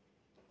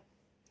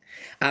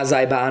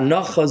 Azai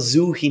ba'anacha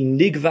zu hi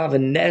nigva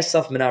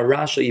v'nesaf min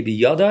arasha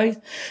yibiyadai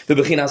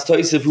v'bechinas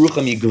toisif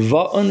rucham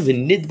yigva'on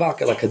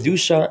v'nidbak ala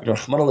kadusha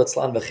rachmana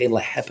litzlan v'chein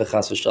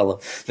lehepechas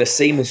v'shalom. The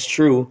same is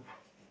true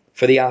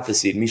for the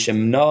opposite.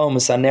 Mishem no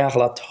misaneach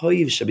la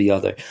toiv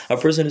shebiyadai. A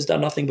person who's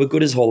done nothing but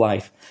good his whole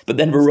life, but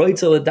then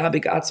v'roitza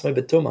ledabik atzmai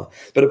betuma.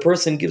 But a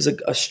person gives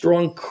a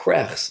strong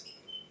krechs.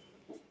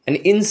 And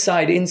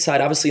inside,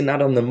 obviously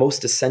not on the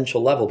most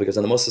essential level, because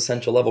on the most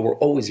essential level, we're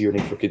always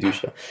yearning for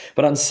Kedusha.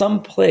 But on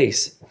some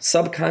place,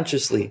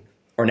 subconsciously,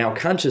 or now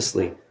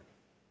consciously,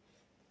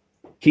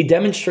 he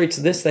demonstrates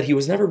this, that he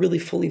was never really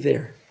fully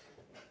there.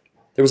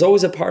 There was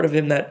always a part of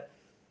him that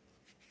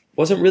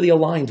wasn't really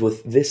aligned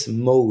with this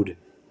mode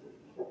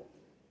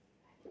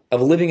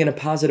of living in a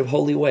positive,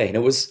 holy way. And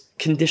it was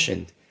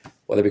conditioned,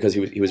 whether because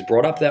he was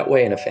brought up that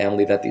way in a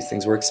family that these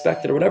things were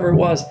expected, or whatever it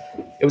was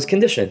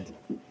conditioned.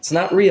 It's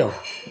not real.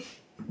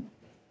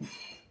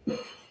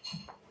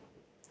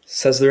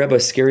 Says the Rebbe, a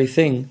scary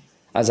thing,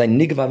 as I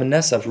nigva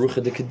menesav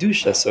rucha de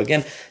kedusha. So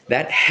again,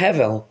 that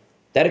hevel,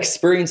 that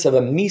experience of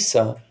a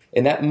misa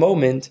in that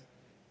moment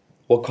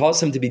will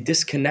cause him to be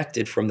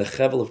disconnected from the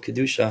chevel of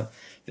kedusha,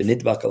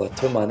 v'nidbak ala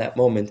tuma. In that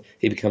moment,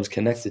 he becomes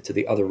connected to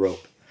the other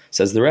rope.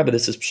 Says the Rebbe,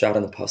 this is pshat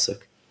in the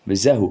pasuk.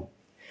 V'zehu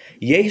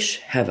yesh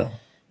hevel.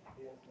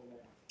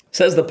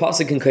 Says the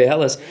pasuk in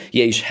Koheles,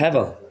 yesh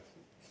hevel.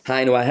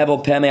 This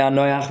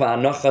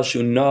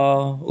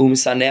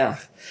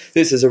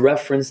is a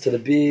reference to the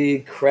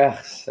big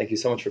krech. Thank you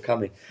so much for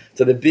coming.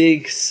 To the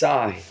big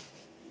sigh.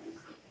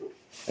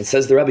 And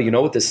says the Rebbe, you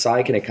know what this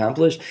sigh can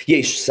accomplish?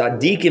 Yesh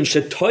sadikim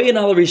shetoyin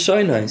al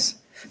rishonos.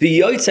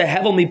 V'yoytze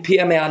hevel mi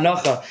pia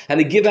me'anacha. And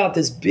they give out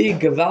this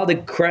big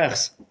gavaldik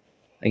krech.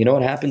 And you know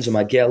what happens? And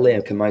at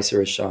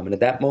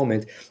that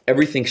moment,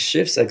 everything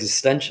shifts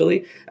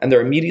existentially, and they're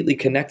immediately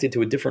connected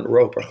to a different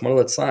rope, which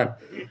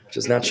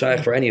is not shy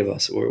for any of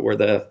us, or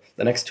the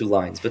next two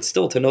lines. But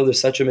still, to know there's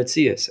such a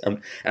mitzias.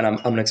 And I'm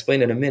going to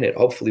explain in a minute.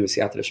 Hopefully, with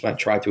Siyata Deshmai,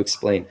 try to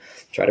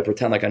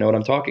pretend like I know what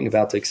I'm talking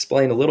about, to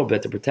explain a little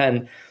bit, to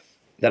pretend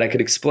that I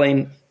could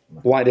explain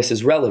why this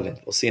is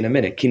relevant. We'll see in a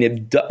minute.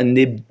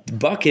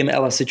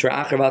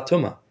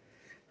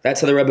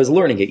 That's how the Rebbe is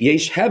learning it.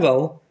 Yesh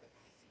hevel.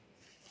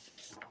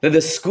 That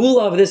the school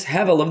of this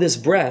hevel, of this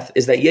breath,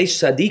 is that yesh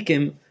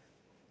sadikim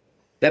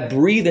that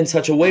breathe in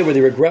such a way where they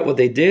regret what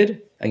they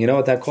did, and you know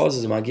what that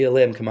causes? In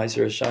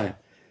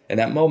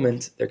that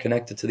moment, they're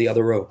connected to the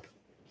other rope.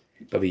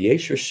 But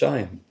yesh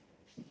rishayim,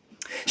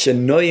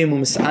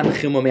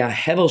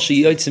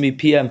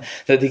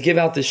 that they give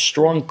out this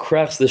strong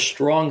krech, this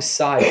strong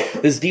sigh,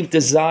 this deep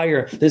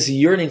desire, this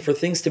yearning for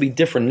things to be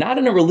different. Not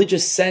in a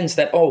religious sense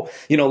that,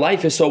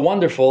 life is so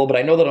wonderful, but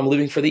I know that I'm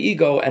living for the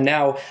ego, and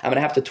now I'm going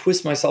to have to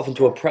twist myself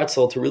into a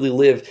pretzel to really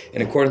live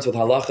in accordance with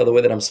halacha, the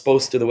way that I'm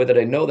supposed to, the way that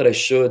I know that I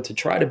should, to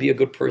try to be a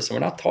good person. We're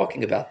not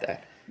talking about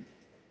that.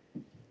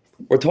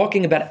 We're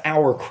talking about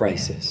our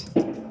crisis.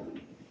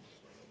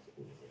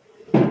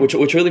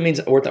 Which really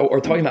means we're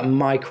talking about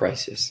my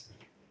crisis,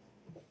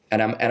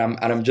 and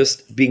I'm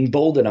just being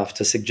bold enough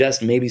to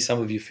suggest maybe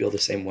some of you feel the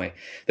same way.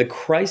 The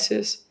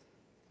crisis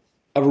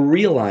of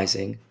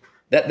realizing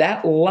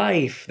that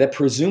life that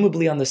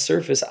presumably on the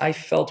surface I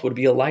felt would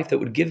be a life that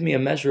would give me a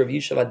measure of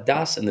Yishuv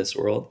Adas in this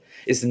world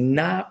is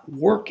not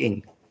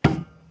working.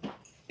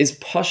 Is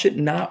pashut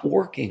not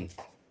working?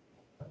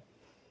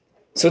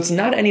 So it's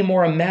not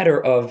anymore a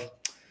matter of,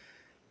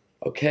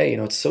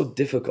 it's so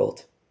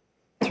difficult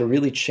to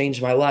really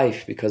change my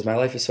life because my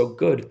life is so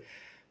good.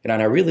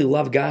 and I really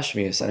love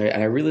Gashmius, and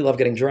I really love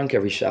getting drunk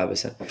every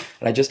Shabbos, and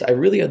I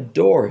really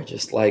adore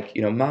just like,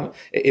 mom,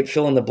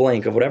 fill in the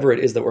blank of whatever it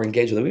is that we're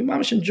engaged with. We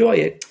mamish enjoy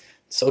it.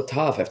 It's so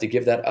tough. I have to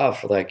give that up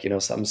for like,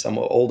 some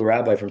old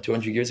rabbi from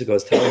 200 years ago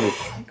is telling me,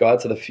 go out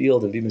to the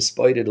field and be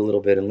misspited a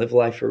little bit and live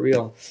life for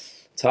real.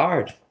 It's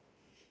hard.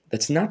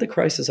 That's not the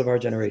crisis of our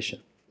generation.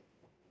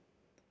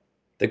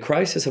 The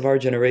crisis of our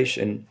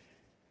generation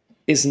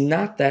is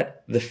not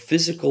that the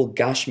physical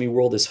Gashmi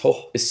world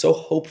is so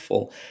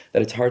hopeful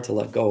that it's hard to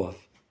let go of.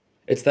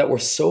 It's that we're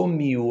so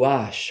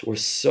miuash, we're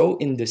so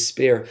in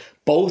despair,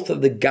 both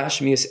of the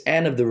Gashmius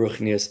and of the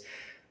Ruchnius,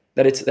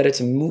 that it's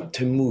a moot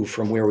to move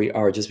from where we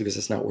are just because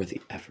it's not worth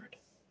the effort.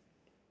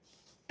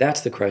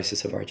 That's the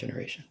crisis of our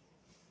generation.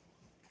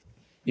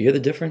 You hear the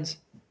difference?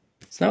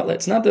 It's not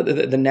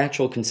the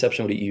natural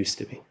conception of what it used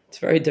to be. It's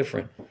very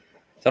different.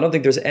 So I don't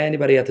think there's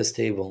anybody at this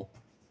table,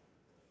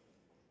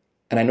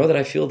 and I know that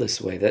I feel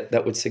this way,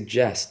 that would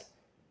suggest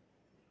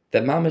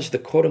that mamash, the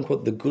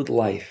quote-unquote, the good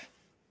life,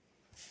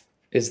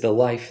 is the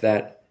life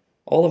that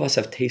all of us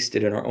have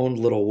tasted in our own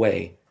little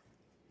way.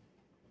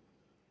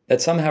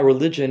 That somehow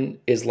religion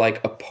is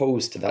like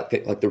opposed to that,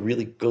 like the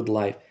really good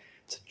life.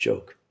 It's a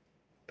joke.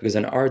 Because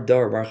in our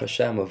dar, Baruch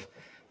Hashem,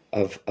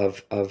 of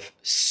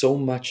so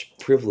much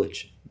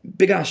privilege,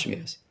 big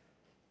ashmias,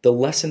 the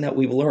lesson that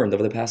we've learned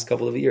over the past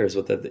couple of years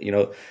with the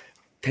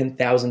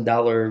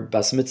 $10,000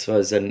 bas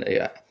mitzvahs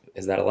and...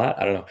 Is that a lot?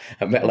 I don't know.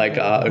 Like,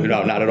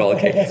 no, not at all.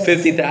 Okay,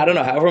 50. I don't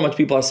know. However much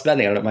people are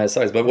spending. I don't know my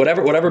size, but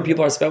whatever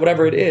people are spending,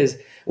 whatever it is,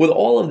 with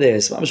all of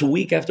this,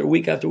 week after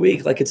week after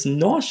week, like it's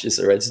nauseous.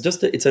 Right?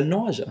 It's a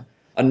nausea.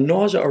 A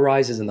nausea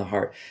arises in the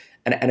heart,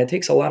 and it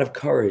takes a lot of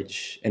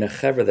courage in a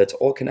chevra that's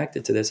all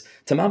connected to this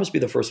to mamash be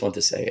the first one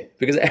to say it,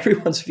 because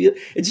everyone's feel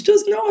it's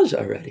just nausea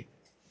already.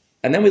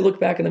 And then we look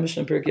back in the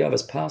Mishnah Pirkei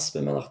Avos, pas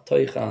b'melach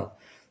toichal, a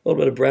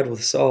little bit of bread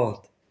with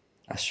salt.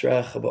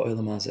 Ashrecha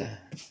ba'olam hazeh.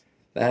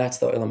 That's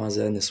the olam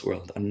hazeh in this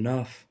world.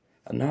 Enough.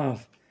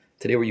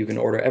 Today where you can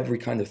order every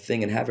kind of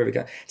thing and have every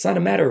kind. It's not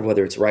a matter of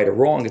whether it's right or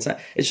wrong.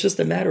 It's just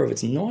a matter of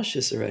it's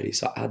nauseous already.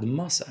 So ad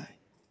masai.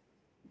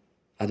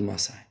 I'll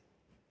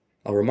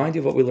remind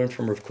you of what we learned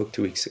from Rav Kook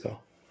 2 weeks ago.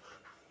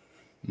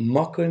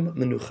 Makom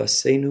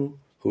menuchasenu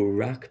hu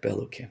rak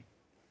be'elokim.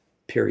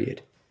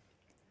 Period.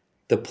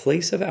 The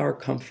place of our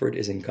comfort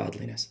is in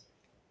godliness.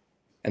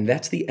 And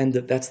that's the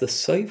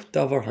Seif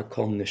Davar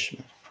Hakol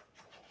Nishma.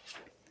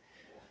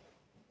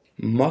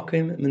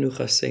 Makim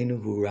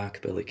menuchasenu hu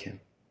rak belikim.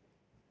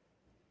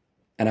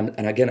 And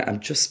again, I'm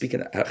just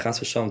speaking chas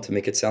v'shalom to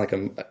make it sound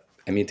like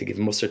I mean to give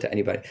mussar to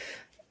anybody.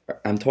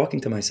 I'm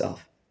talking to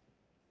myself,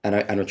 and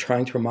I'm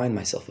trying to remind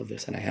myself of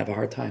this, and I have a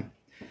hard time.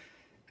 I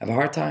have a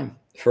hard time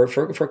for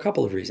a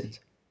couple of reasons.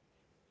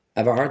 I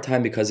have a hard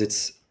time because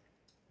it's,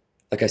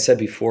 like I said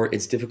before,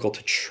 it's difficult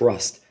to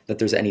trust that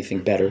there's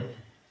anything better,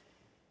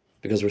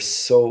 because we're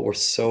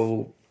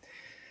so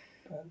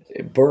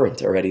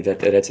burnt already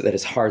that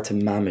it's hard to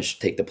mamish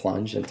take the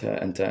plunge and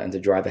to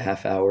drive a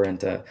half hour and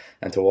to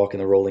walk in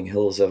the rolling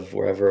hills of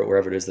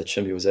wherever it is that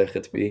Shem was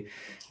echet to be,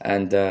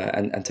 and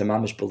to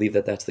mamish believe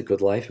that that's the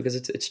good life, because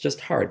it's just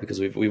hard, because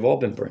we've all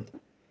been burnt,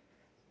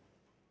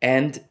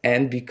 and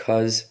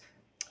because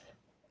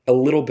a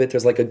little bit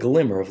there's like a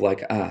glimmer of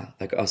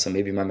so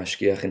maybe my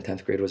mashgiach in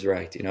 10th grade was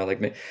right,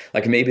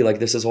 maybe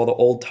this is all the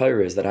old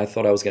Torahs that I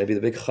thought I was going to be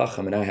the big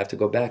chacham and now I have to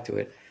go back to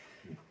it.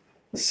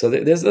 So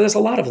there's a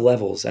lot of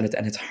levels, and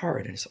it's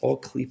hard, and it's all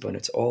klipa, and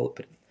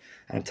and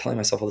I'm telling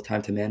myself all the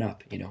time to man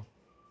up,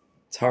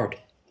 It's hard.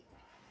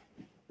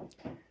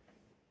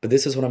 But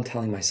this is what I'm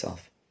telling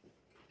myself.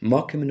 And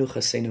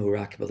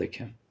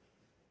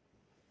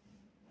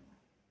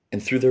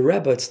through the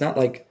Rebbe, it's not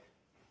like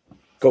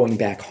going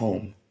back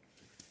home.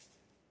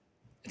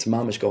 It's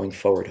mamish going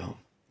forward home.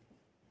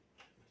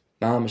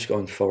 Mamish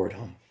going forward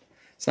home.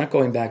 It's not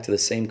going back to the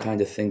same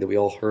kind of thing that we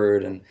all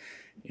heard and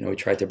we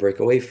tried to break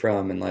away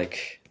from, and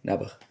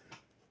Nebuch.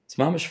 It's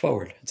mamish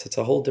forward. It's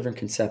a whole different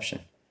conception.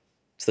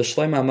 It's the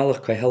Shlomo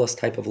HaMelech Koheles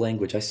type of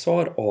language. I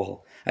saw it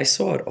all. And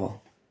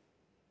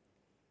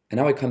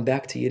now I come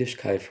back to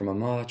Yiddishkeit from a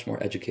much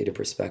more educated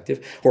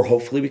perspective, where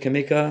hopefully we can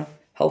make a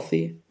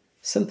healthy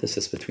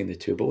synthesis between the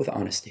two, but with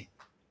honesty.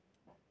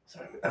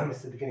 Sorry, I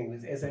missed the beginning.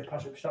 Is there a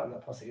Pashup Pshat in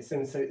that passage? So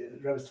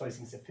Rebbe's Torah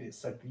seems to fit it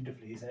so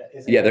beautifully.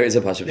 Yeah, there is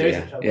a Pashup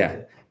Pshat.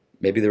 Yeah.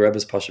 Maybe the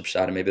Rebbe's Pashup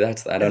Pshat, and maybe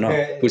that's, I don't know.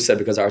 Who said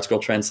because Art Scroll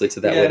translates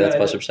it that way, that's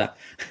Pashup Pshat.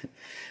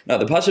 No,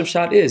 the Pashup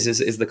Pshat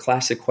is the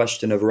classic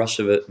question of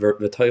Rasha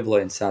v'Toivloi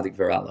and Sadik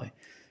v'Raloi.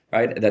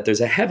 Right? That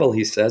there's a hevel,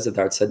 he says, that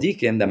there are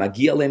tzaddikim, that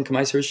magia leim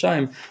k'mais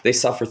Rishayim, they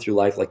suffer through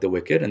life like the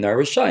wicked, and there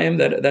are Rishayim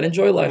that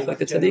enjoy life like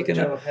the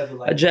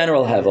tzaddikim. A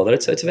general hevel, that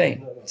it's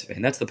vain. It's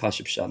vain. That's the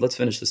Pashup Pshat. Let's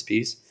finish this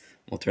piece.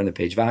 We'll turn the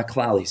page.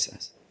 V'haklal, he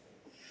says.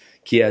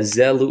 Ki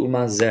azeh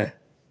lu'umazeh.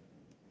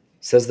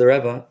 Says the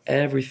Rebbe,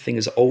 everything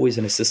is always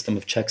in a system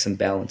of checks and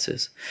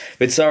balances.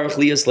 A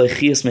scary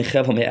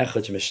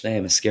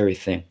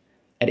thing.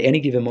 At any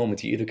given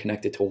moment, you're either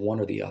connected to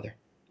one or the other.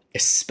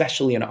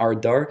 Especially in our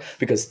dar,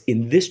 because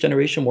in this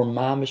generation, we're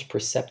mamish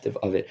perceptive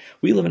of it.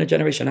 We live in a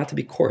generation, not to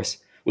be coarse,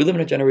 We live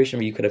in a generation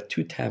where you could have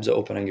 2 tabs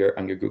open on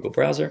your Google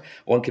browser.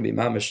 One could be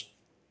mamish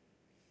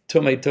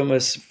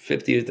Tumas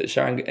 50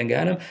 Shar and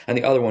Ganim, and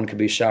the other one could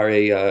be Shar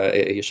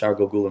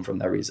Gogulim from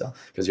the Arizal,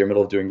 because you're in the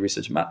middle of doing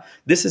research.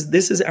 This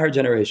is our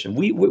generation.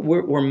 We're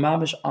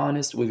mamish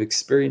honest. We've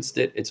experienced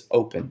it. It's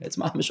open. It's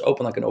mamish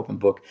open like an open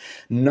book.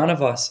 None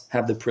of us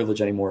have the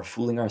privilege anymore of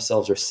fooling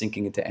ourselves or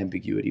sinking into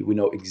ambiguity. We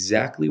know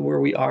exactly where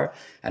we are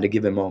at a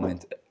given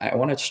moment. I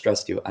want to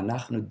stress to you,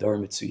 Anachnu Dar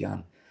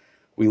Mitsuyan.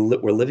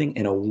 We're living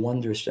in a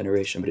wondrous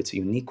generation, but it's a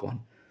unique one.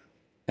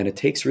 And it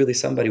takes really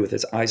somebody with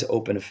his eyes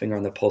open, a finger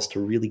on the pulse, to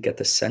really get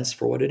the sense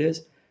for what it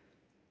is.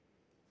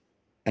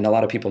 And a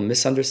lot of people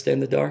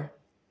misunderstand the Dar.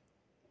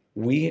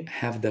 We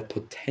have the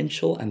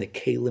potential and the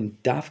Kalim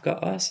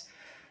Dafka us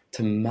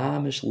to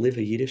mamish live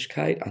a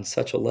Yiddishkeit on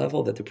such a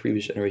level that the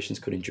previous generations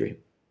couldn't dream.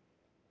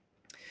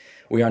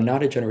 We are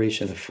not a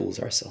generation that fools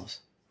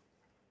ourselves.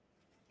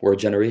 We're a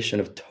generation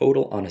of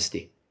total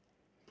honesty.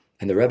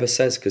 And the Rebbe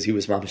says, because he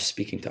was mamish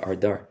speaking to our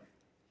Dar,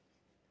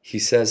 he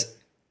says,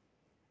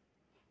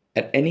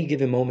 at any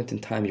given moment in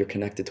time, you're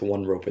connected to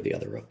one rope or the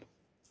other rope.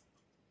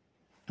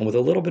 And with a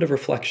little bit of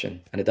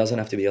reflection, and it doesn't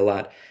have to be a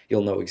lot,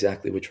 you'll know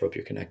exactly which rope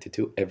you're connected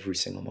to every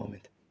single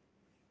moment.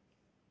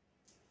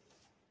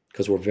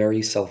 Because we're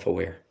very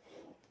self-aware.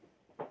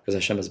 Because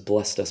Hashem has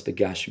blessed us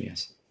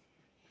begashmias.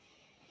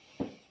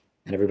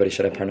 And everybody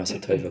should have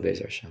parnasa tova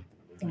be'ezer Hashem.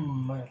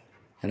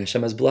 And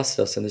Hashem has blessed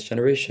us in this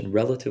generation,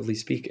 relatively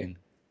speaking,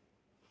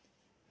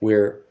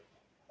 where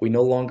we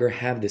no longer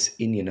have this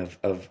inyan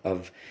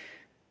of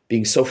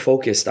being so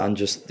focused on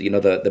just,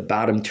 the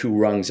bottom 2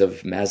 rungs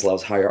of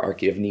Maslow's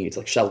hierarchy of needs,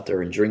 like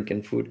shelter and drink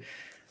and food.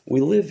 We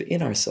live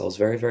in ourselves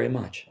very, very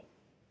much.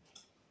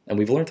 And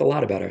we've learned a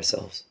lot about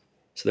ourselves.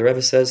 So the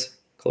Rebbe says,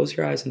 close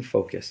your eyes and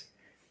focus.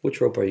 Which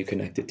rope are you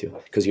connected to?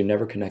 Because you're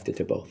never connected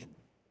to both.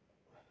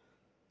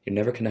 You're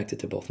never connected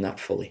to both, not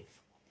fully.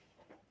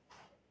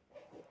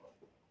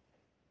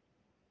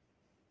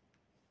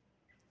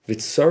 You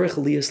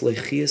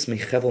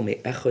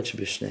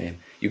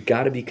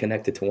got to be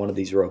connected to one of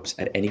these ropes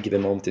at any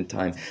given moment in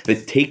time. And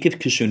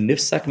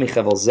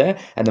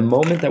the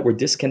moment that we're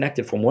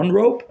disconnected from one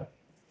rope,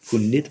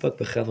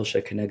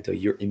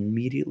 you're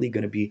immediately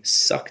going to be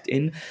sucked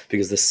in,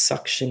 because the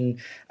suction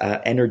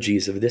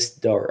energies of this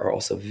dar are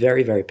also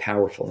very, very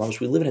powerful. Mamish,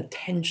 we live in a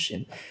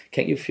tension.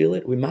 Can't you feel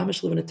it? We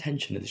mamish live in a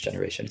tension in this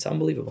generation. It's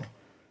unbelievable.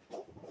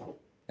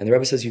 And the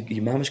Rebbe says,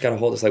 you mamish got to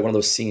hold. It's like one of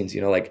those scenes,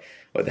 like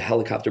the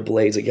helicopter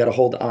blades. Like you got to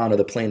hold on, or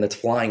the plane that's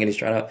flying, and he's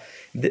trying to.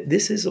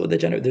 This is the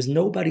generation. There's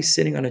nobody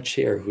sitting on a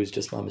chair who's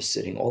just mamish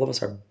sitting. All of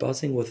us are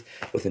buzzing with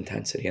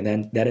intensity, and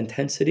then that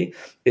intensity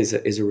is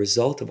a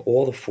result of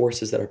all the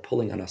forces that are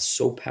pulling on us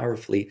so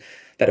powerfully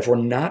that if we're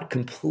not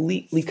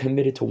completely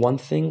committed to one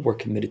thing, we're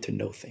committed to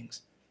no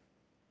things.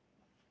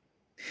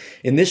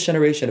 In this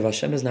generation, if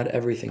Hashem is not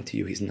everything to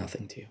you, He's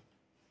nothing to you.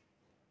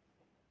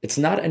 It's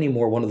not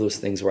anymore one of those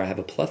things where I have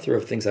a plethora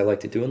of things I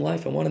like to do in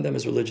life, and one of them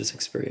is religious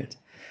experience.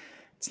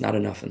 It's not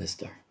enough in this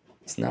dar.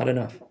 It's not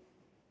enough.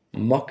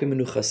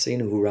 Hashem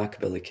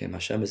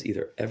is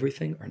either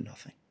everything or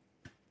nothing.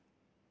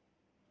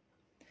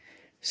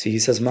 See, he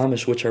says,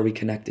 Mamish, which are we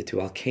connected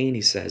to? Al-Kain,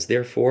 he says,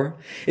 therefore,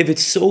 if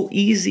it's so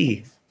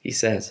easy, he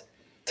says,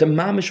 to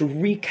Mamish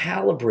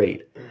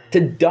recalibrate,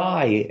 to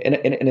die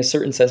in a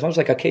certain sense, Mamish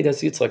like, okay,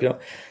 that's it's like,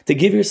 to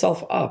give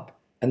yourself up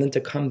and then to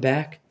come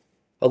back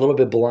a little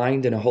bit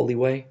blind in a holy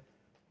way,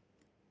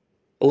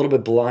 a little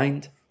bit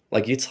blind,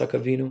 like Yitzchak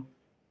Avinu,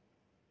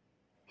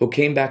 who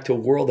came back to a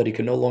world that he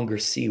could no longer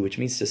see, which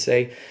means to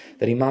say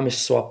that he mamish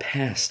saw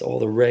past all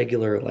the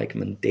regular, like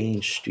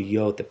mundane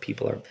shtuyot that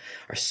people are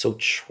so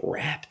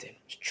trapped in.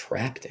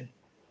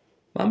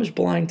 Mamish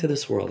blind to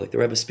this world, like the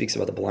Rebbe speaks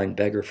about the blind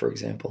beggar, for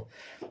example,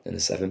 in the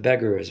 7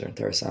 beggars, or in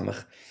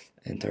Tarasamach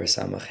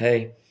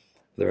Hey,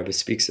 the Rebbe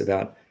speaks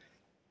about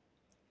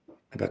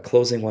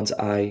closing one's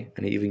eye,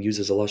 and he even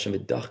uses a lashon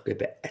v'dachke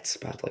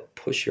be'etzbat, like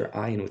push your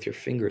eye in with your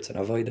finger. It's an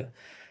avodah. You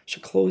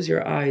should close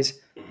your eyes,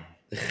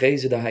 the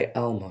chayzudahai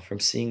alma, from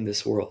seeing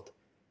this world.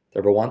 The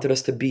Rebbe wanted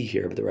us to be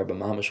here, but the Rebbe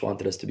mamish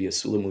wanted us to be a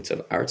sulamutz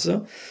of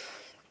arza.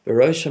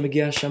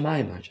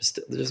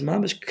 Just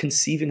mamish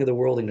conceiving of the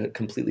world in a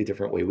completely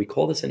different way. We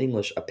call this in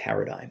English a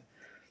paradigm.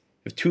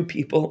 If 2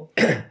 people,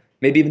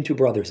 maybe even 2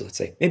 brothers, let's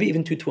say, maybe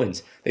even 2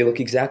 twins, they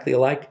look exactly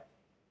alike.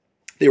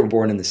 They were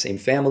born in the same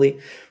family,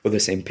 with the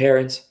same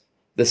parents,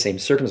 the same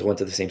circumstances, went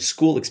to the same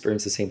school,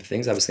 experienced the same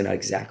things. Obviously not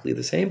exactly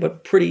the same,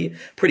 but pretty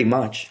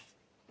much.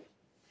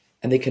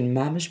 And they can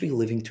mamish be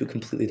living 2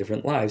 completely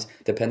different lives,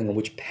 depending on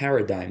which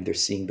paradigm they're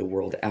seeing the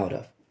world out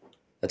of.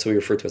 That's what we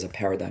refer to as a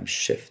paradigm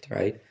shift,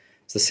 right?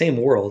 It's the same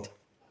world,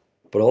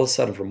 but all of a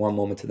sudden, from one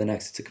moment to the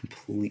next, it's a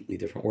completely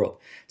different world.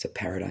 It's a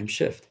paradigm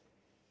shift.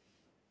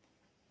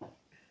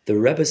 The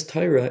Rebbe's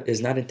Torah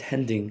is not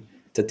intending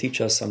to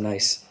teach us some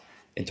nice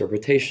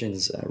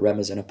interpretations,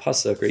 remez and a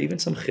pasuk, or even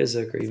some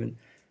chizuk, or even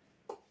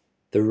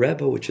the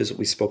Rebbe, which is what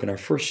we spoke in our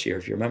first shiur.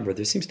 If you remember,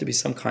 there seems to be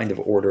some kind of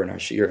order in our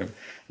shiurim, and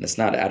it's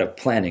not out of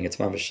planning. It's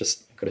mamish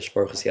just Kadosh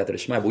Baruch Hu Siyata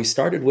D'Shmai. But we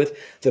started with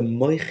the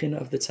moichin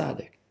of the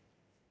tzaddik,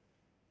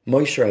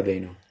 Moshe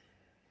Rabbeinu.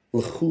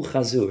 L'chu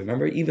chazu.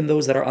 Remember, even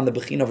those that are on the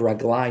bechin of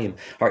raglayim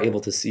are able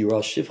to see.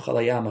 Yitzchak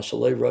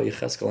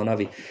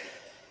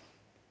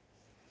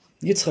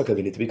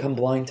Avinu, to become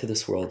blind to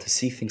this world, to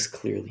see things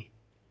clearly.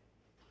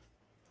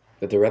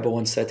 That the Rebbe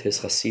once said to his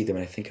Hasidim,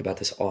 and I think about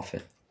this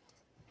often.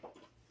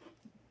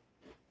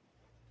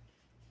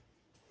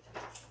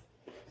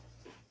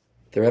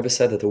 The Rebbe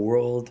said that the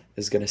world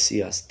is going to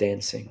see us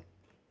dancing,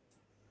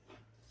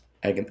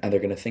 and they're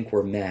going to think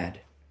we're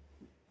mad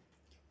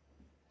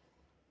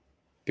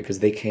because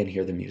they can't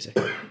hear the music.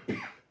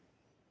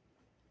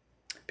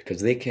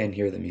 Because they can't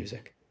hear the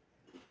music.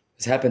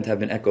 This happened to have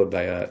been echoed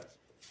by a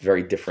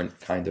very different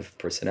kind of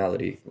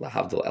personality.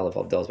 Lahavdil Elef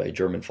Avdels, by a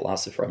German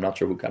philosopher. I'm not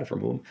sure who got it from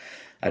whom.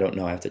 I don't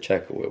know. I have to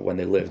check when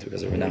they lived,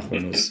 because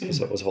Nachman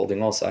was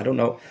holding also. I don't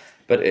know.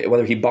 But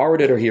whether he borrowed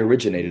it or he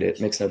originated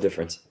it makes no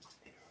difference.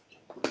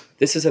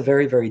 This is a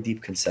very, very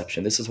deep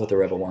conception. This is what the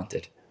Rebbe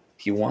wanted.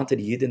 He wanted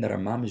Yidden that are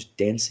mamish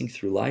dancing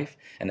through life,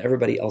 and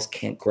everybody else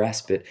can't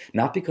grasp it,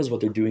 not because what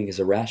they're doing is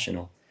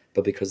irrational,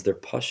 but because they're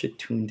pashut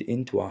tuned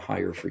into a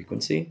higher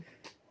frequency,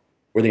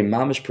 where they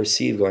mamish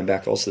perceive, going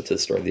back also to the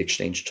story of the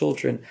exchanged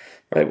children,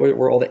 right,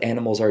 where all the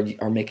animals are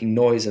making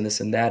noise and this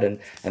and that, and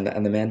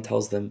the man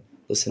tells them,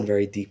 listen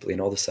very deeply,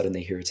 and all of a sudden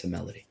they hear it's a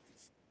melody.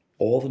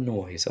 All the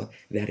noise,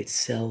 that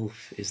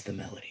itself is the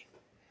melody.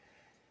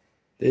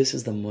 This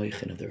is the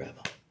moichin of the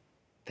Rebbe.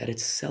 That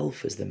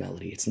itself is the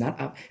melody. It's not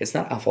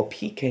afal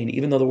pikein,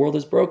 even though the world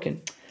is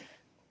broken.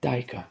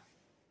 Daika.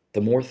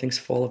 The more things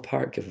fall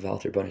apart, give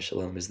Valter Bani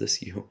Shalom, is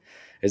this you?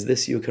 Is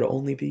this you? It could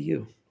only be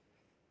you.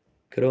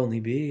 Could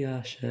only be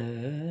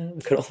Hashem.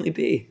 It could only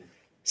be.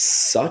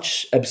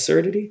 Such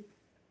absurdity?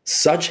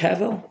 Such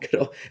hevel?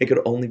 It could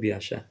only be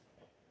Hashem.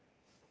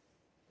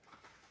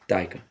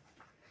 Daika.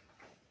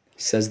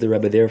 Says the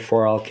Rebbe,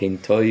 therefore, al kein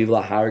toiv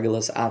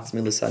lahargelas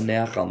atzmi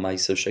l'saneach al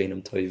ma'isa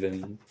sheinam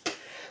toivim.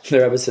 The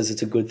Rebbe says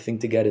it's a good thing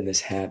to get in this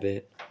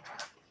habit,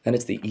 and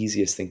it's the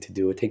easiest thing to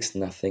do. It takes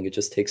nothing. It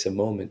just takes a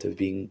moment of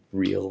being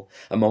real,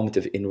 a moment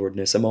of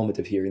inwardness, a moment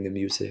of hearing the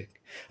music,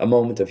 a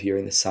moment of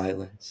hearing the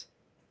silence.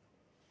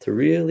 To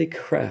really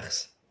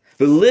krechs.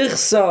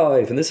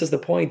 And this is the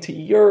point, to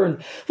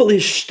yearn.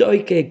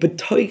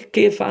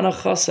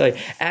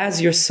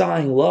 As you're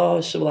sighing, La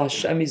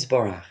Hashem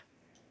Yisbarach.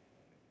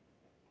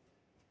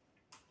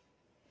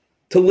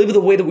 To live the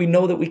way that we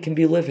know that we can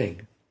be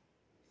living.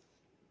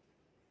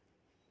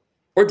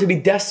 Or to be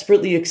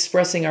desperately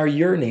expressing our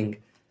yearning,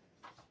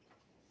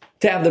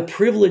 to have the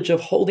privilege of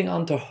holding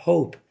on to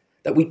hope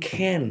that we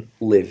can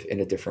live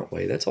in a different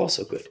way. That's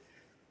also good.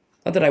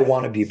 Not that I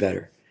want to be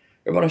better.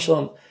 Rabbanu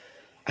Shalom,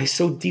 I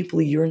so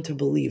deeply yearn to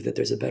believe that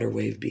there's a better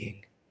way of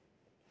being.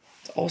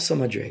 It's also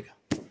madrega.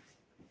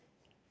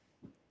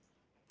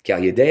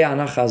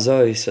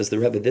 Says the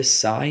Rebbe, this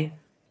sigh,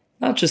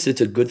 not just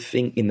it's a good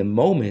thing in the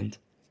moment,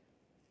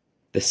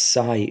 the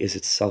sigh is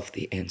itself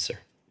the answer.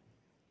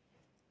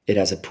 It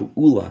has a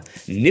pu'ula,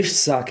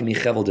 nifsak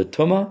michevel de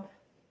tuma.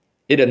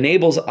 It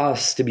enables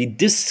us to be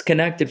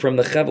disconnected from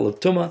the chevel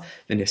of tuma,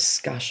 the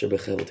niskasher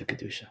bechevel de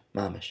kedusha.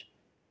 Mamish.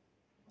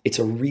 It's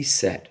a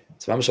reset.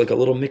 It's mamish like a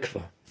little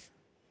mikvah.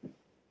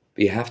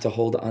 But you have to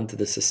hold on to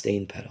the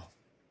sustain pedal.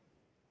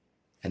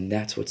 And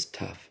that's what's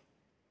tough.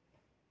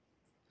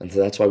 And so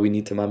that's why we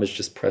need to mamish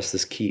just press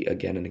this key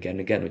again and again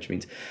and again, which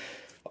means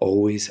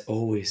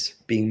always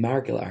being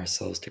margil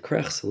ourselves to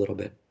krechs a little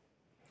bit.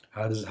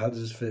 How does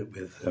this fit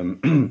with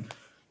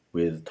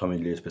with Tommy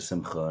Lear's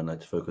Besimcha, and like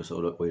to focus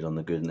always on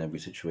the good in every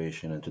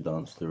situation and to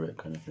dance through it,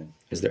 kind of thing?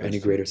 Is there any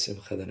greater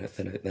simcha than a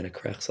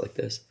krechs like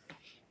this?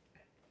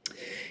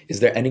 Is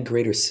there any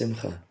greater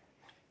simcha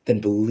than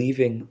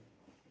believing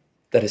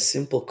that a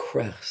simple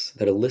krechs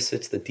that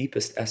elicits the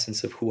deepest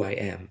essence of who I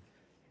am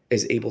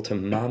is able to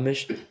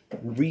mamish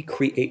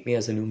recreate me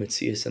as a new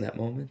Metzias in that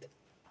moment?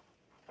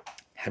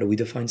 How do we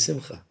define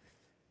simcha?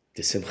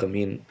 Does simcha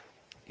mean,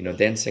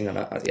 dancing on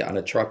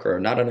a truck or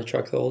not on a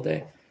truck the whole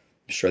day?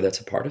 I'm sure that's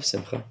a part of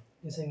simcha.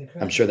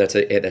 I'm sure that's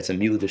a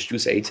milah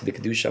d'shtus eight to the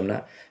kedusha. I'm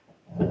not,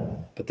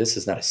 but this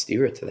is not a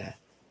stira to that.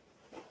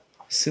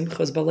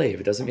 Simcha is balev.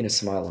 It doesn't mean a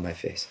smile on my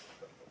face.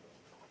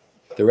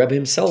 The Rebbe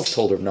himself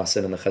told Rav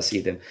Nassan and the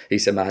Hasidim. He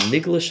said,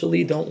 "Ma'anigla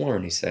shali, don't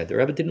learn." He said the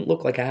Rebbe didn't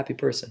look like a happy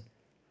person.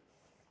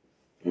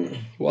 He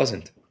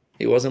wasn't.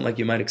 He wasn't like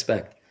you might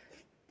expect.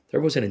 The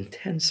Rebbe was an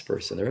intense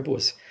person. The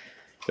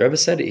Rebbe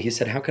said, he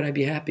said, how can I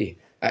be happy?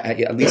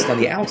 At least on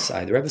the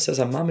outside. The Rebbe says,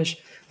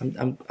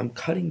 I'm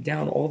cutting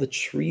down all the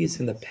trees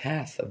in the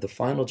path of the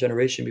final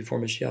generation before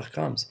Mashiach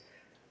comes.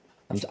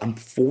 I'm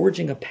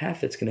forging a path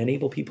that's going to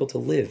enable people to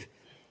live.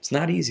 It's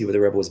not easy what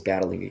the Rebbe was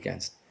battling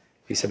against.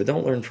 He said, but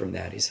don't learn from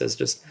that. He says,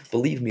 just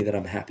believe me that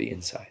I'm happy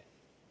inside.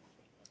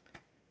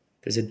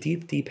 There's a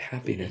deep, deep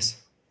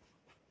happiness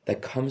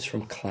that comes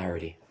from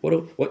clarity.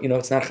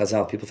 It's not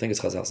Chazal. People think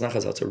it's Chazal. It's not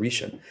Chazal. It's a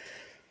Rishon.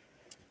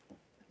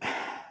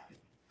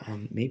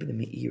 Maybe the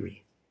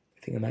Meiri. I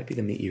think it might be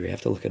the Meiri. I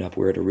have to look it up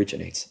where it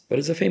originates. But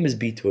it's a famous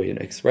bitoy, an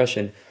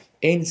expression.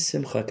 Ein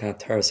simcha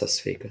ka'ataras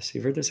asfekas.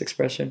 You've heard this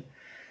expression?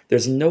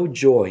 There's no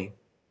joy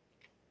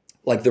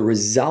like the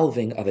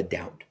resolving of a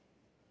doubt.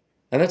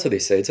 And that's what they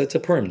say. It's a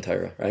Purim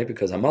Torah, right?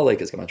 Because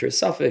Amalek is Gematria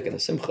Safek, and the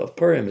Simcha of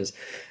Purim is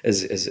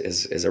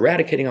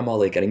eradicating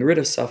Amalek, getting rid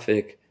of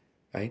Safek,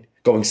 right?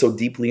 Going so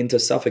deeply into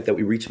Safek that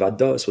we reach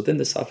Vados within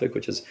the Safek,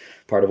 which is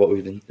part of what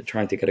we've been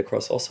trying to get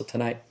across also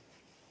tonight.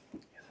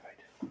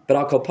 But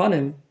Al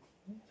Kalpanim,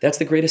 that's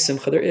the greatest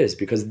Simcha there is,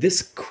 because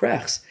this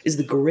Krechs is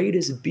the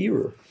greatest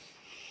beer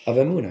of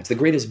Emunah. It's the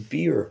greatest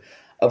beer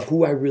of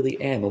who I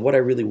really am and what I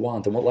really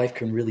want and what life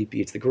can really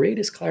be. It's the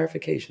greatest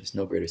clarification. There's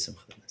no greater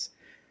Simcha than this.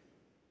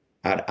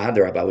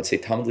 Adarab, I would say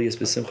Tamid Liyas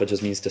B'Simcha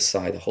just means to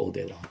sigh the whole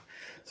day long.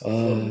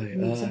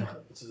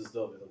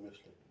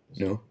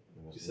 No.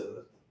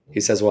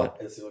 He says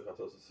what?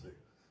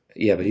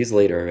 Yeah, but he's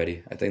later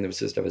already. I think the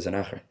sister was an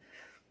Achar.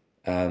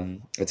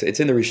 It's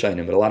in the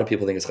Rishonim, but a lot of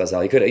people think it's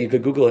Chazal. You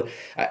could Google it.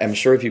 I'm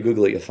sure if you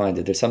Google it, you'll find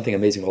it. There's something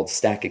amazing called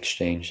Stack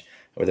Exchange,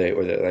 or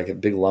they're like a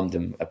big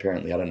lumdum.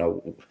 Apparently, I don't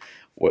know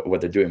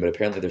what they're doing, but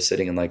apparently they're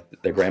sitting in like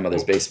their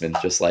grandmother's basement,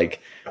 just like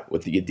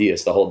with the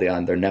Yedias the whole day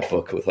on their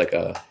netbook with like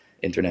a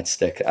internet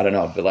stick. I don't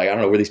know, but like I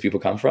don't know where these people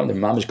come from. Their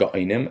mom is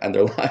going him, and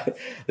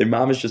their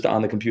mom is just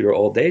on the computer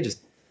all day,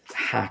 just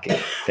hacking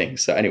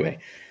things. So anyway,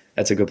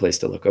 that's a good place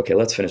to look. Okay,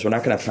 let's finish. We're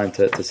not going to have time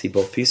to see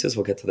both pieces.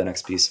 We'll get to the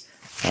next piece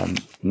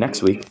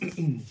next week.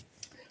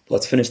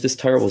 Let's finish this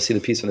Torah. We'll see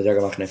the piece from the Dargah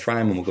Machane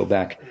Ephraim, and we'll go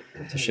back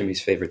to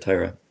Shimi's favorite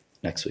Torah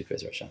next week.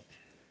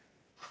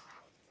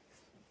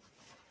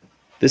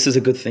 This is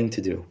a good thing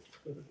to do.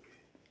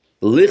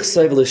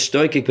 Nifsak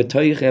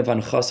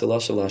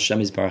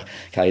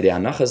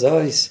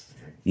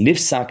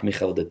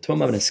Michel de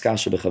Tuma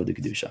v'neskasha b'chav de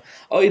kedusha.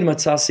 Oid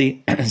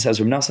matzasi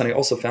says Reb Nassan. I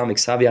also found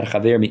Miksav Yad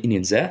Chaver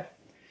mi'inyan zeh.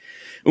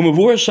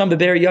 Umavur Sham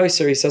beber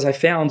Yoser. He says I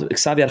found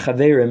Miksav Yad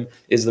Chaverim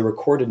is the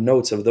recorded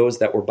notes of those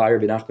that were by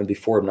Reb Nachman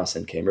before Reb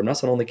Nassan came. Reb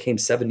Nassan only came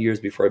 7 years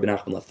before Reb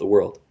Nachman left the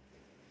world,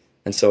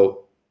 and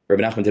so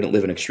Reb Nachman didn't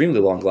live an extremely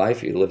long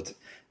life. He lived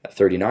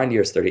 39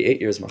 years,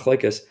 38 years,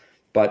 machlekes,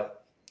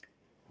 but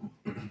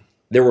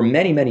there were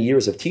many, many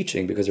years of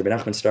teaching because Rabbi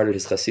Nachman started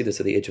his Chasidus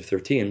at the age of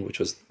 13, which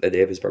was the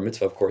day of his bar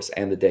mitzvah, of course,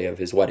 and the day of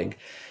his wedding.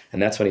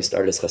 And that's when he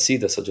started his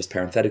Chasidus. I'll just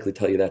parenthetically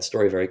tell you that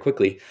story very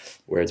quickly,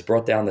 where it's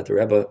brought down that the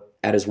Rebbe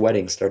at his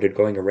wedding started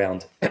going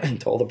around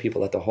to all the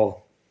people at the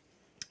hall.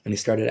 And he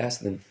started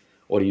asking them,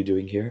 what are you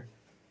doing here?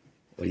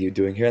 What are you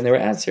doing here? And they were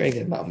answering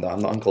him, I'm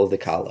the uncle of the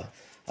Kala.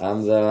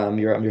 I'm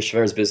your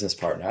Shver's business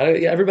partner.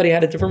 Everybody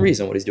had a different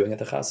reason what he's doing at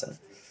the Chasana.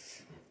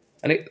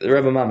 And the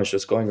Rebbe Mamash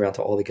was going around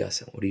to all the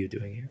guests, what are you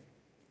doing here?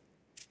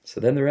 So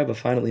then the Rebbe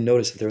finally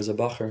noticed that there was a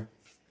bacher.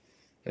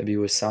 Maybe he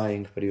was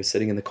sighing, but he was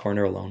sitting in the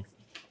corner alone.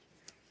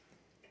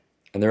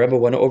 And the Rebbe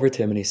went over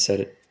to him and he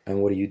said,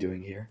 and what are you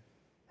doing here?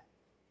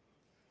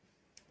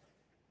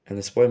 And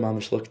this boy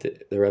Mamash looked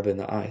at the Rebbe in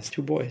the eyes,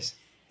 2 boys.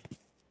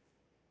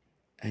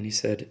 And he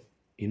said,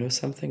 you know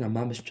something? I'm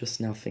Mamash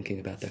just now thinking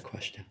about that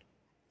question.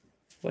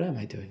 What am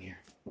I doing here?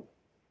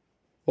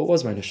 What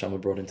was my neshama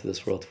brought into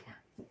this world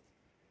for?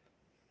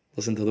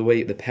 Listen to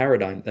the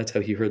paradigm, that's how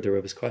he heard the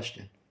Rebbe's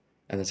question.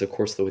 And that's, of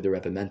course, the way the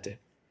Rebbe meant it.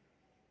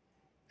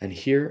 And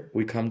here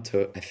we come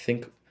to, I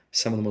think,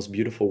 some of the most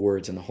beautiful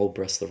words in the whole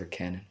Breslover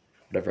canon,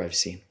 whatever I've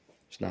seen.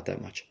 It's not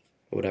that much,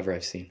 but whatever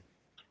I've seen.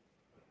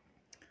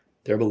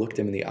 The Rebbe looked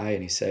him in the eye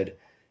and he said,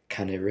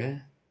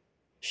 Kanireh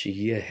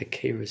sheyeh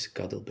hekeris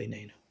gadol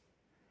beinenu.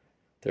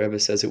 The Rebbe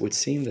says it would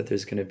seem that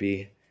there's going to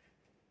be a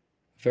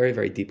very,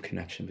 very deep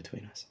connection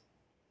between us.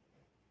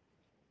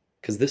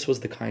 Because this was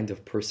the kind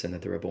of person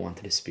that the Rebbe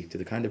wanted to speak to,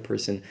 the kind of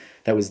person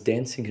that was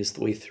dancing his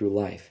way through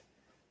life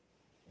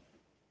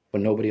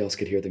when nobody else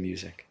could hear the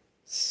music.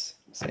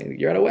 Saying,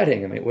 you're at a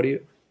wedding. I mean, what do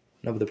you...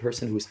 No, but the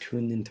person who was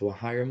tuned into a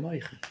higher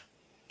meichen.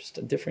 Just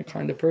a different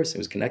kind of person. He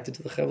was connected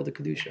to the Chevel de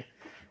Kedusha.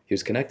 He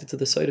was connected to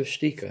the side of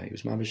Shtika. He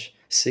was mamish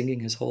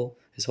singing his whole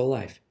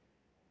life.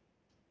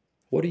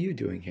 What are you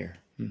doing here?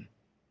 So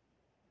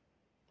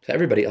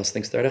everybody else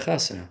thinks they're at a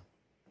chasana.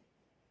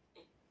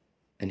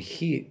 And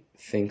he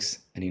thinks,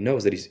 and he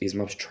knows that he's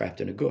mamish trapped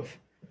in a guf.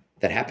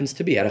 That happens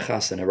to be at a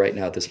chasana right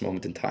now at this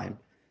moment in time.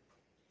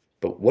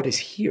 But what is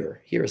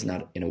here? Here is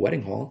not in a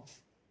wedding hall.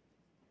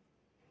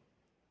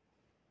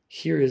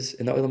 Here is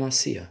in the Olam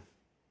Asiyah.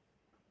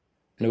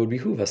 And it would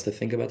behoove us to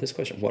think about this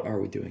question. What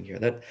are we doing here?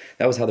 That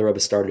was how the Rebbe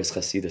started his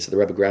Chasidus. So the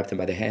Rebbe grabbed him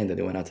by the hand and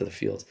they went out to the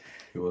fields.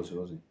 Who was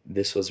he?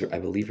 This was, I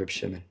believe, Reb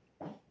Shimon.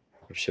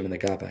 Reb Shimon the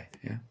Gabbai,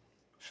 yeah?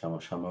 Shama.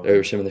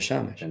 Reb Shimon the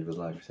Shamash. End of his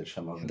life, he said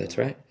Shama. Yeah, that's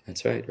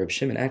right. Reb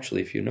Shimon,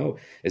 actually, if you know,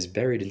 is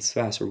buried in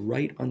Svas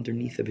right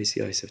underneath the Beis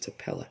Yosef. It's a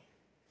Pella.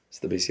 It's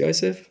the Beis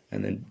Yosef,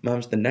 and then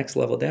the next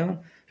level down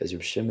is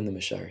Reb Shimon the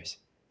Misharis.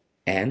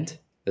 And,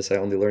 this I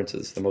only learned, so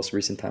this is the most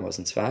recent time I was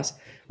in Svas,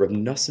 Reb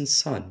Nassan's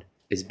son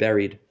is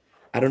buried.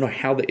 I don't know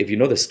how, if you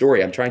know the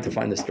story, I'm trying to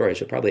find the story, I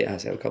should probably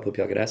ask, I have a couple of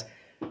people I could ask,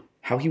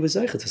 how he was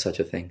zeicha to such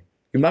a thing.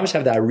 You mamish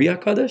have the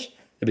Ariyah Kaddish,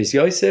 the Beis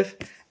Yosef,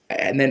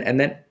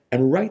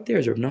 and right there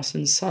is Reb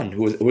Nassan's son,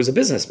 who was a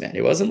businessman.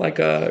 He wasn't like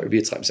a Rabbi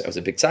Yitzchak, he was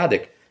a big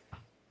tzaddik.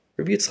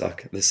 Rabbi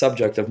Yitzchak, the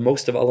subject of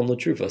most of Alam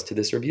L'Trufas to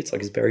this Rabbi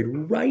Yitzchak, is buried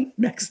right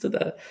next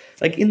to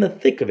in the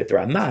thick of it, the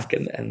Ramak,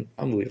 and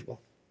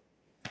unbelievable.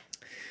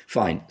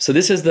 Fine. So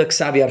this is the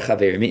Ksavi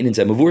Archaver. Meaning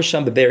that Mavur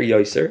Sham Beber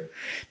Yoiser,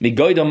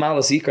 Migoido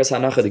Malas Ikras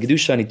Hanacha the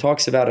Gedusha, and he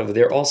talks about over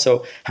there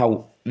also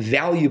how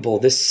valuable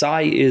this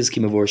Sigh is,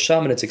 Ki Mavur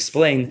Sham, and it's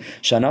explained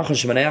Shanacha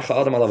Shemaneacha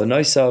Adam Alav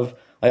Noisav.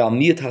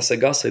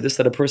 This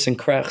that a person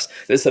cracks,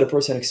 this that a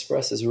person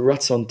expresses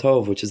Ratzon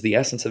Tov, which is the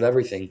essence of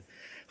everything.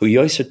 Who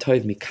Yoiser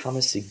Tov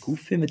Mikamasi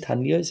Gufim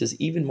Etanyos is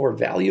even more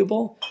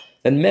valuable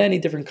than many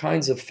different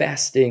kinds of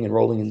fasting and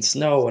rolling in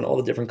snow and all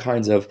the different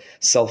kinds of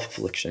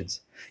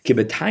self-afflictions.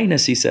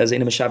 Kibetainas, he says,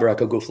 "Ein Meshaber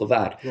Guf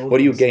Levad." What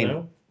do you gain?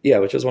 Snow? Yeah,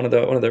 which was one of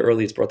the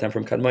earliest brought down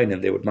from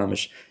Kadmonim. They would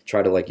mamish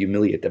try to like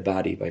humiliate the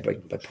body by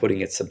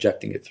putting it,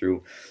 subjecting it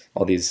through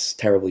all these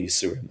terrible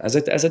yisurim as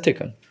a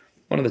tikkun,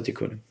 one of the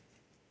tikkunim,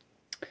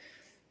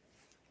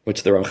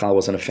 which the Ramchal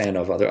wasn't a fan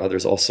of.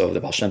 Others also. The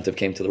Baal Shem Tov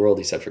came to the world.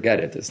 He said, "Forget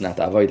it. It's not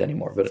the avoid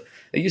anymore." But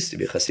it used to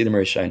be Chasidim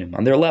Rishonim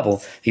on their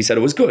level. He said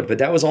it was good, but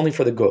that was only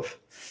for the guf.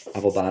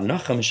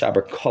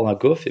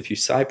 If you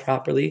sigh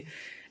properly,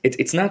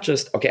 it's not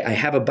just okay. I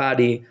have a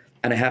body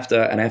and I have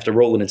to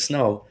roll it in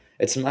snow.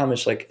 It's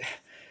mamish like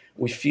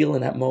we feel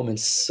in that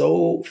moment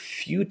so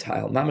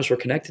futile. Mamish, we're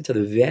connected to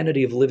the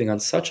vanity of living on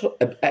such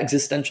an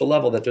existential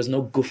level that there's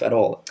no guf at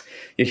all.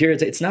 You hear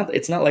it? It's not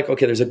like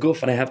okay, there's a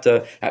guf and I have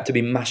to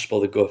be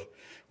mashbal the guf.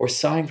 We're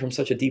sighing from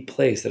such a deep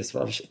place that it's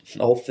mamish,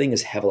 the whole thing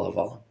is hevel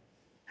avalim.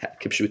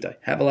 Kipshutai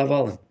hevel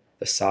avalim,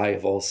 the sigh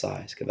of all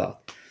sighs. Kabal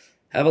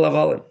hevel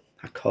avalim,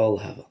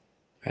 hakol hevel,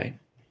 right?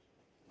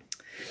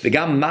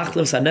 V'gam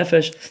machlevs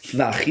hanefesh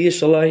v'achiyah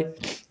shalai.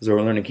 As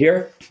we're learning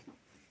here,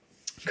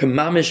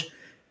 kamamish.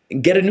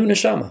 Get a new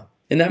neshama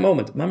in that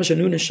moment. Mamash a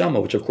new neshama,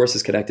 which of course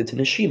is connected to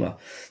neshima.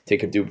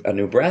 Take a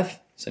new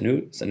breath. It's a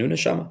new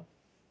neshama.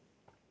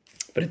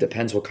 But it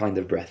depends what kind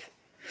of breath.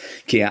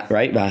 Right?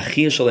 Right,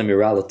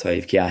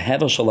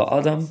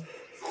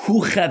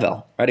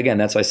 again,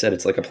 that's why I said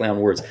it's like a play on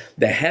words.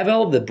 The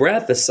hevel, the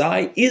breath, the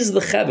sigh, is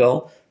the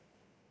hevel,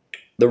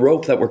 the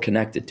rope that we're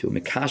connected to.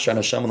 Mikasha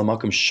neshama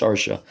l'makom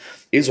sharsha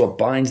is what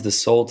binds the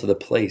soul to the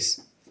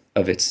place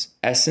of its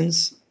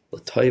essence.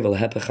 L'toiv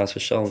l'hepech chas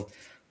v'shalom.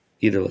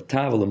 Either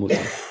latav or lamuta.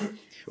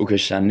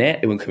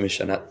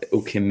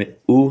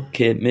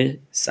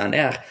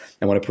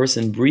 And when a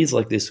person breathes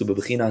like this, and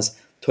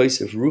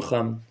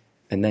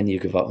then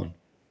yigvaon.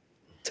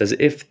 It's as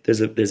if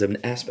there's an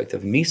aspect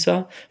of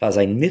misa.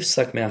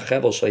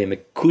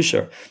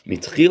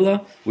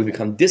 We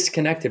become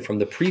disconnected from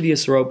the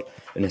previous rope.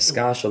 And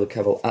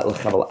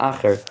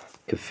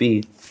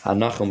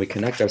we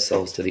connect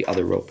ourselves to the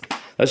other rope.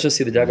 Let's just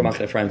see the Dagamach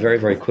and Ephraim very,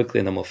 very quickly,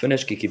 and then we'll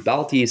finish.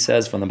 Kikibalti, he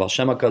says, from the Baal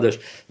Shem HaKadosh,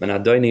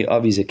 Menadoni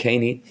Avi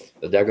Zekeni.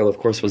 The Dagal, of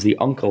course, was the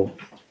uncle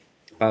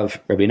of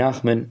Rabbi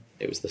Nachman.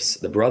 It was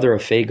the brother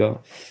of Fega.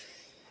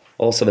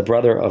 Also the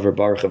brother of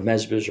Baruch of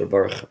Mezbish.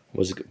 Baruch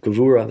was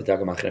Gevura. The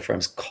Dagamach and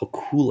Ephraim's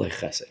Kalkulei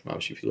Chesed.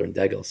 Mamash, if you learn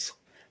Dagals,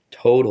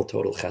 total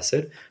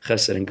Chesed.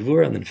 Chesed and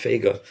Gevura, and then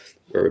Fega.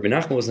 Where Rabbi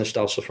Nachman was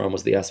Neshtal from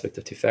was the aspect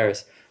of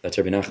Tiferes. That's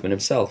Rabbi Nachman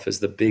himself is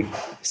the big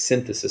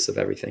synthesis of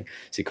everything.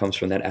 So he comes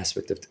from that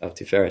aspect of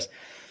Tiferes.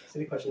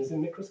 Silly question, is it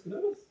Mikros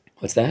Gedolos?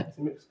 What's that?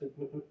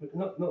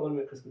 Not one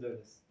Mikros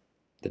Gedolos.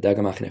 The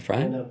Dagamach and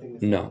Ephraim?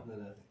 No.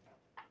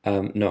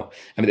 No.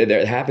 I mean,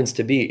 there happens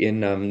to be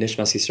in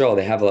Nishmas Yisrael,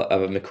 they have a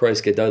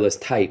Mikros Gedolos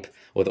type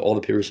with all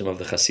the Pirushim of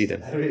the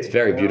Hasidim. Really? It's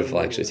very beautiful,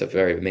 actually. It's a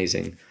very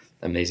amazing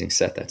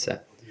set, that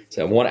set.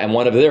 So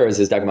one of theirs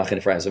is Dagamach and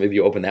Ephraim. So maybe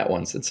you open that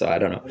one. So I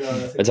don't know.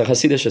 It's a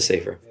Hasidic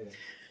sefer.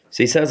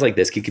 So he says like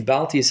this: Ki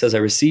kibalti, he says, I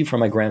received from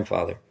my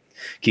grandfather.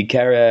 Ki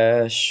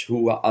keresh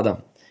hu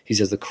adam. He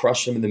says the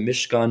crushim in the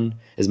Mishkan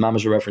is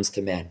mamash a reference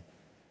to man.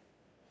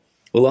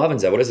 Well,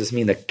 what does this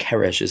mean that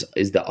keresh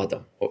is the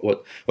adam?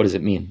 What does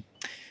it mean?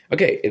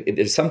 Okay,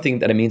 it's something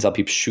that it means al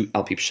pip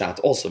shat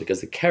also,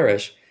 because the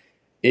keresh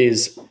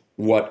is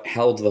what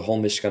held the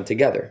whole Mishkan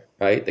together,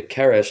 right? The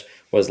keresh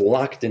was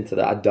locked into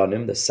the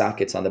adanim, the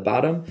sockets on the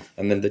bottom,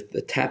 and then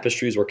the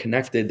tapestries were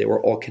connected. They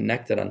were all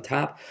connected on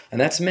top,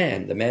 and that's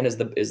man. The man is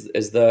the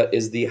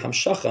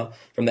hamshacha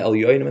from the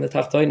elyonim and the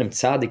tachtonim.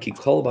 Tzaddik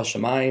kol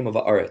b'shamayim of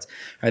haaretz.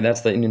 Right? That's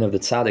the union of the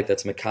tzaddik.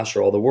 That's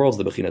mekasher all the worlds.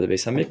 The bechina, the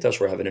Beis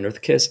Hamikdash, where heaven and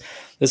earth kiss.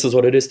 This is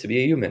what it is to be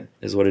a human.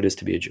 This is what it is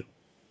to be a Jew.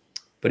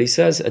 But he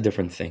says a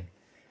different thing.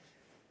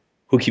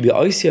 Hu ki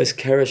b'oisios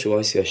keresh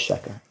u'oisios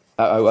sheker.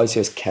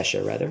 Oisios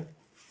kesher, rather.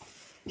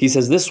 He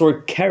says this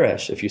word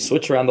keresh, if you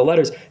switch around the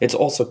letters, it's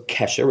also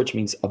kesher, which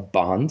means a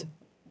bond,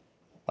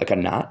 like a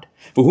knot.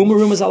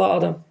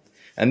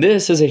 And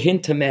this is a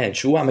hint to man.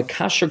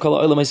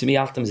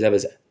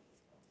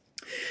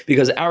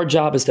 Because our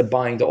job is to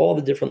bind all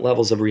the different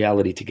levels of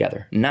reality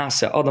together.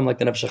 Nasa Adam, like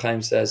the Nefesh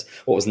HaChaim says,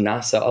 what was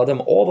Nasa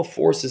Adam? All the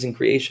forces in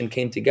creation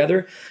came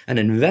together and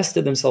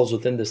invested themselves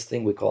within this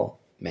thing we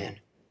call man.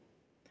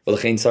 And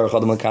a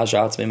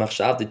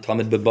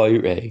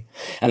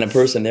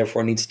person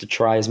therefore needs to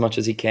try as much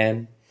as he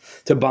can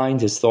to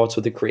bind his thoughts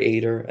with the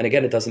Creator. And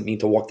again, it doesn't mean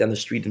to walk down the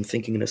street and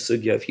thinking in a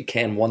sugya. If you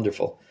can,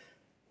 wonderful.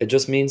 It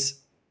just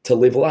means to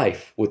live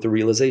life with the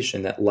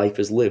realization that life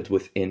is lived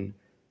within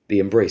the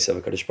embrace of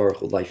HaKadosh Baruch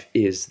Hu. Life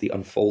is the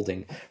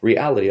unfolding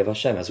reality of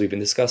Hashem, as we've been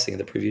discussing in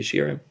the previous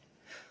year.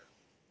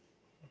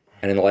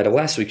 And in the light of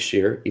last week's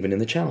shiur, even in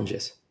the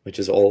challenges, which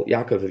is all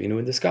Yaakov Avinu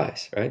in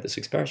disguise, right? This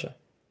week's parsha.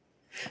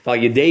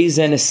 In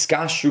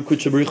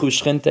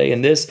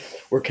this,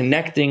 we're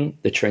connecting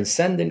the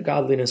transcendent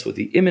godliness with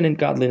the immanent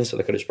godliness of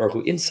the Kadosh Baruch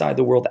Hu inside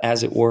the world,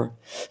 as it were.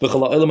 And we're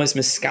mamash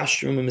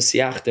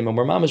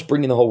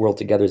bringing the whole world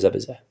together.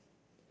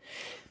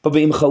 But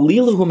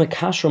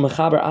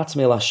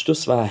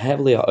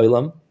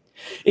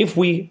if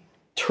we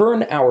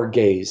turn our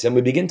gaze and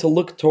we begin to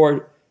look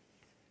toward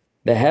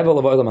the hevel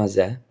of olam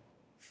hazeh,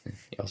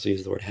 you also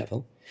use the word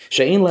hevel,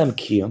 she'ein lem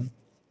kiyum,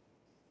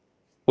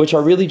 which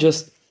are really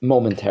just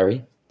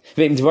momentary,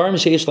 which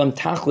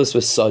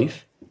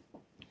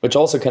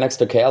also connects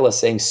to Ke'ela,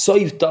 saying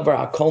soif davar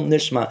hakol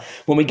nishma.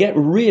 When we get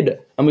rid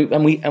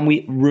and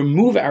we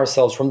remove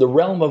ourselves from the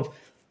realm of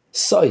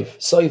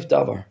soif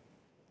davar,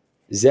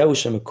 zeu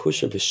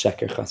shemakusha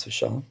b'sheker chas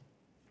v'shalom.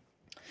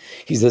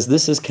 He says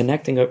this is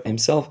connecting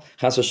himself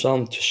chas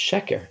v'shalom to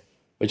sheker,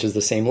 which is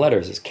the same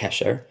letters as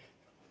kesher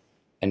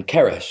and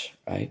keresh,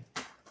 right?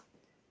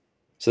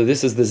 So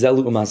this is the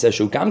zelu u'maseh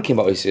shu gam kim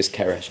ba'osis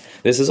keresh.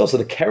 This is also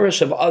the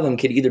keresh of Adam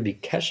could either be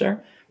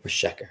kesher or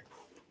sheker.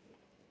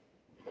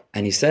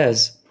 And he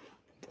says,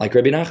 like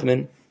Rabbi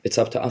Nachman, it's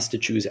up to us to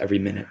choose every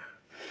minute.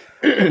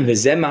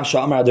 This is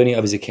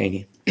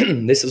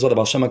what the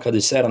Baal Shem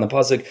HaKadosh said on the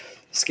pasuk.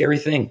 Scary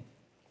thing,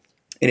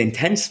 an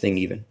intense thing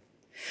even.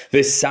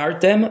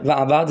 V'sartem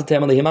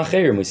va'avadtem alehim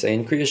acherim, we say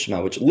in Kriya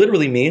Shema, which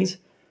literally means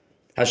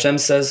Hashem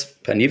says,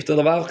 "Panivta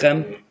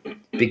levavchem."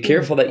 Be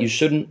careful that you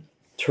shouldn't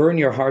turn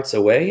your hearts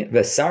away.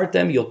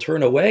 V'sartem, you'll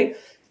turn away,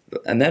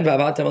 and then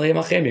va'avadtem alehim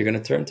acherim, you're going to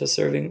turn to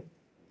serving.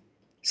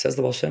 Says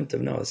the Baal Shem Tov,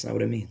 no, that's not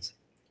what it means.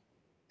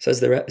 Says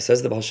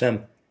the Baal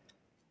Shem,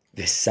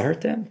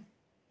 V'sartem.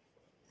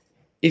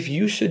 If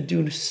you should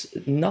do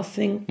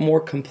nothing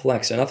more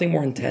complex or nothing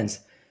more intense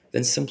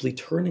than simply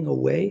turning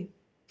away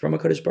from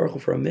HaKadosh Baruch Hu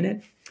for a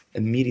minute,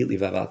 immediately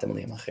va'avatem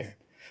alehim acherim.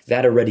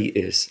 That already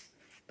is.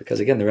 Because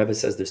again, the Rebbe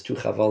says there's two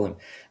chavalim,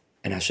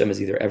 and Hashem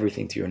is either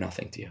everything to you or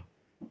nothing to you.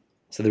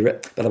 So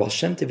but the Baal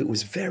Shem Tov,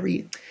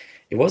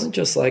 it wasn't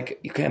just like,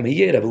 I'm a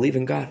yid, I believe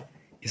in God.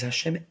 Is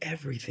Hashem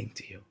everything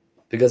to you?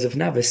 Because if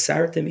not,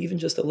 v'sartem, even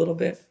just a little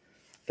bit,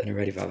 then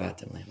already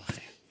va'avatem alehim acherim.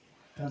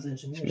 How's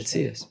it in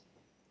Metzias.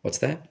 What's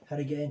that? How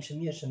do you get in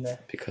Shemish in there?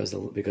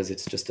 Because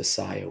it's just a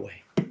sigh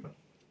away.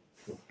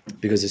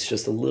 Because it's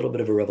just a little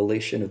bit of a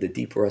revelation of the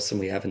deep rasim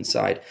we have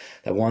inside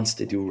that wants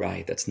to do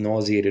right, that's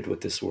nauseated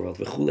with this world.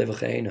 But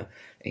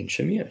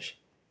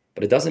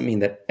it doesn't mean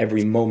that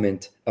every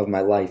moment of my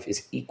life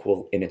is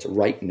equal in its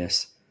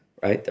rightness,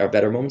 right? There are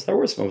better moments, there are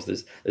worse moments.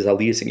 There's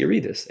Aliyas and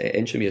Yeridus.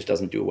 Ein Shemish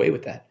doesn't do away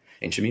with that.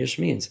 Ein Shemish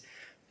means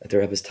that the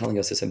Rebbe is telling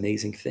us this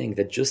amazing thing,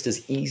 that just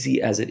as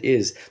easy as it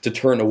is to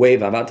turn away,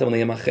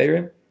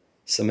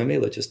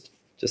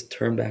 just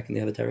turn back in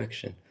the other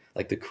direction.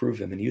 Like the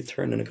Kruvim, and you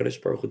turn, and the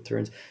Kadosh Baruch Hu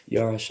turns,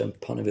 Yar Hashem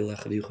panav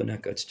elecha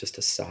v'yuchoneka. It's just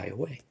a sigh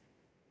away.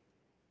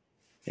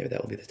 Maybe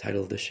that will be the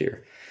title of the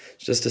shiur.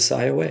 It's just a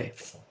sigh away.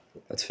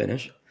 Let's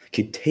finish.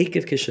 In the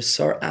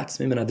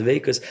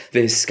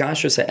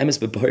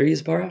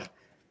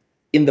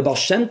Baal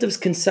Shem Tov's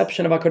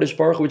conception of HaKadosh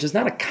Baruch Hu, which is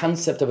not a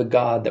concept of a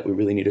God that we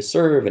really need to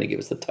serve, and He gave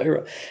us the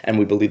Torah, and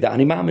we believe the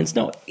Ani Mamins.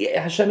 No,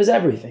 Hashem is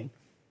everything.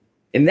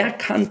 In that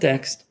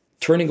context,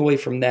 turning away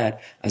from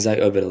that, Azai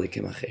Oved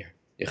Elikim Acher,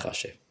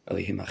 Yechashev.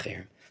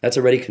 That's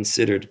already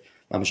considered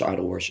mamash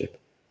idol worship,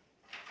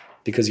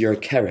 because you're a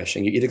keresh,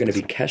 and you're either going to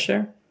be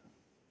kesher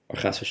or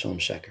chas v'shalom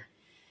sheker.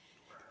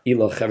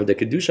 Ilo chaver de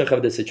kedusha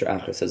chaver de sitra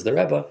acher, says the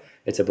Rebbe.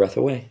 It's a breath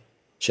away.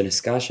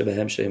 Sheniskasha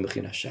behem sheim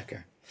b'china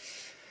sheker.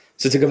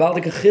 So it's a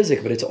gavaldik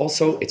chizik, but it's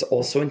also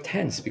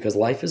intense, because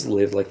life is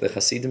lived, like the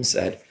Hasidim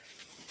said,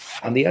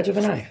 on the edge of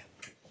a knife,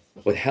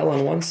 with hell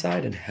on one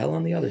side and hell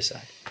on the other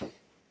side.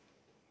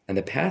 And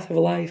the path of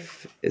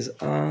life is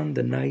on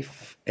the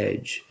knife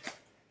edge.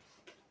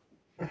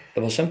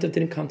 The Baal Shem Tov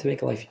didn't come to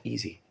make life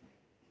easy.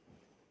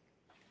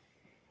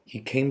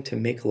 He came to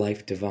make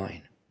life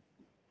divine.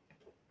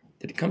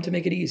 Did he come to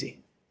make it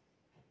easy?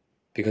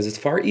 Because it's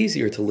far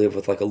easier to live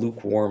with like a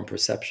lukewarm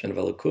perception of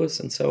Elokus,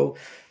 and so,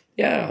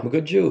 yeah, I'm a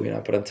good Jew, I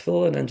put on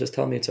tefillah and then just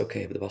tell me it's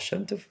okay. But the Baal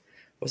Shem Tov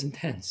was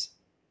intense.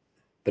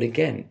 But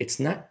again, it's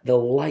not the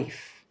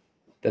life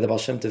that the Baal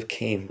Shem Tov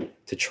came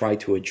to try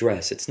to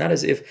address. It's not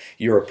as if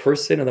you're a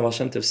person and the Baal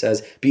Shem Tov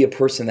says, be a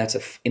person that's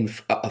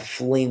a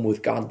flame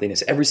with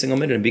godliness every single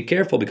minute, and be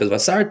careful because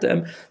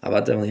vasartem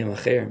avatem alehim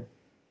acherim.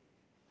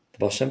 The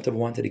Baal Shem Tov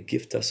wanted to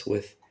gift us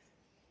with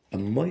a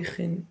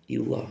moichin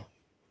ilah,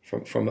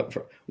 from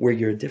where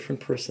you're a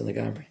different person, the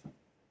Gamri.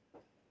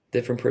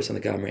 Different person,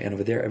 the Gamri, and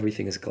over there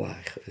everything is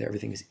glach. Over there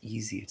everything is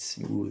easy, it's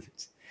smooth,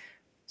 it's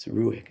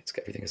ruig,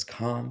 everything is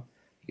calm,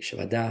 yeshiv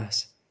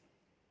hadas.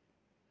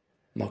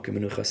 Makim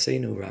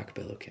menuchasenu rak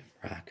belukim.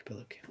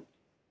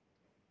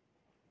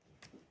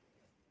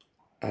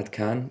 Ad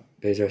kan,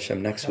 Be'ezer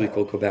Hashem. Next week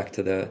we'll go back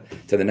to the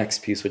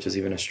next piece, which is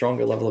even a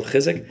stronger level of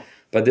chizik.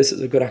 But this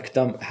is a good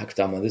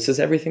hakdama. This is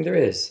everything there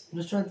is. I'm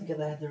just trying to get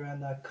the head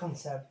around that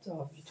concept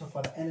of, you talk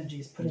about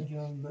energies putting you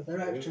in the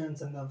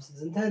directions, and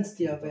obviously the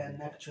intensity of it, and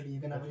naturally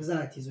you're going to have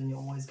anxieties when you're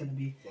always going to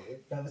be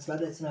nervous about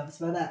this, nervous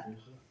about that.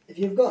 If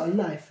you've got a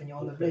knife and you're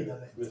on the blade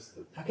of it,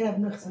 how can you have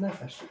nechs and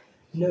nefesh,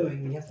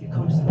 knowing you have to be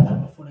conscious of the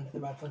time of falling to the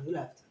right or to the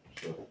left?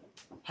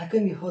 How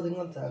can you be holding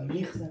on to a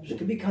nechs and nefesh? It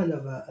could be kind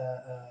of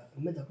a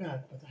middle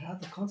ground, but how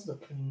the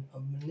concept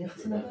of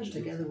nechs and nefesh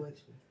together with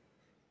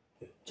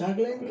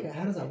juggling,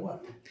 how does that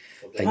work?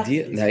 The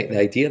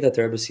idea that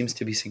the Rebbe seems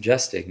to be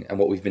suggesting, and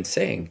what we've been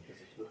saying,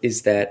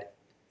 is that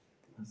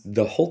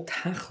the whole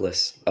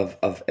tachlis of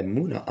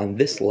emunah on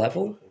this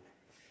level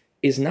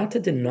is not to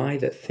deny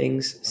that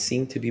things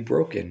seem to be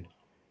broken,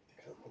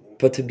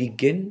 but to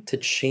begin to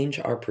change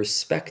our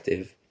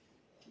perspective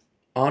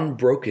on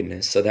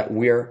brokenness so that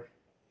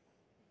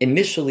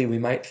initially we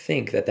might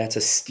think that that's a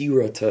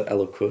stira to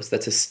elokus,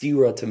 that's a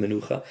stira to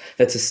menucha,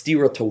 that's a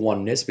stira to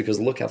oneness, because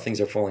look how things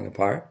are falling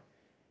apart.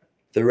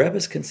 The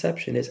Rebbe's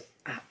conception is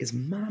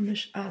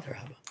mamish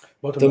adrabah.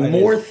 The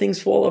more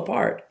things fall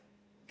apart,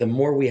 the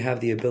more we have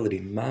the ability,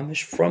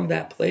 mamish, from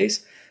that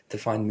place, to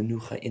find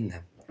menucha in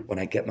them. When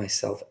I get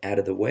myself out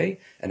of the way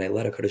and I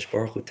let HaKadosh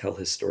Baruch Hu tell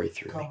his story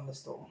through me. The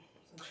storm.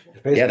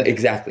 Yeah,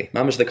 exactly.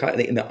 Mamish,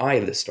 in the eye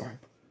of the storm.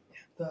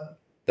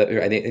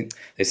 They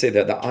say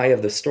that the eye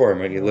of the storm,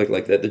 when you look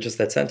like that, just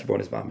that center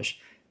point is mamish.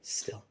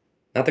 Still.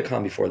 Not the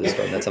calm before the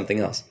storm, that's something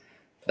else.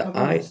 The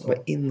eye,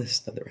 but in the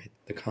storm,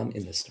 the calm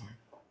in the storm.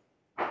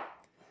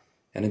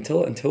 And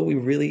until we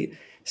really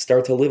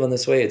start to live on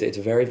this way, it's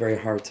very, very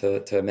hard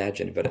to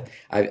imagine. But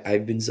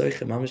I've been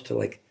zoiche mamish to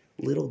like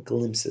little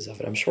glimpses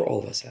of it. I'm sure all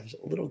of us have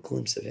a little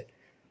glimpse of it.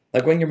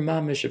 Like when you're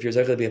mamish, if you're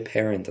zoiche to be a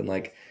parent, and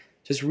like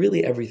just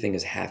really everything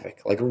is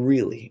havoc. Like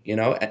really,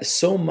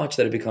 so much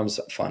that it becomes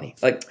funny.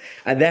 Like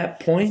at that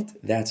point,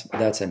 that's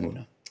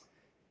emunah.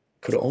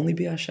 Could only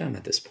be Hashem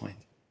at this point.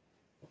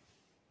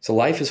 So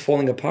life is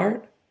falling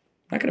apart.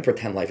 I'm not going to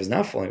pretend life is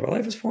not falling apart.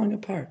 Life is falling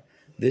apart.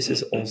 This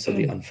is also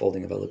the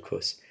unfolding of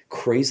Elokus.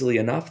 Crazily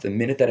enough, the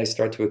minute that I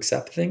start to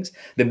accept things,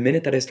 the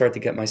minute that I start to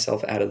get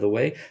myself out of the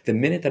way, the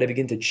minute that I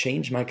begin to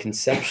change my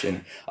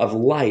conception of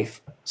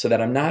life so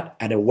that I'm not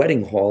at a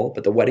wedding hall,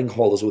 but the wedding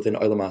hall is within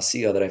Olam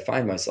Asiyah that I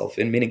find myself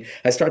in, meaning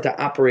I start to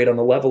operate on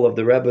the level of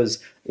the Rebbe's,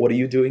 what are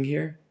you doing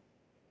here?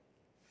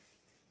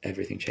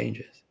 Everything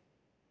changes.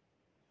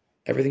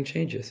 Everything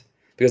changes.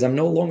 Because I'm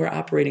no longer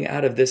operating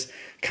out of this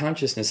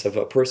consciousness of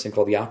a person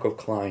called Yaakov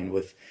Klein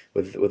with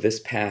this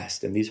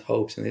past and these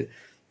hopes.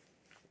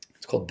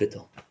 It's called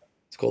bittul.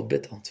 It's called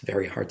bittul. It's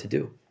very hard to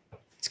do.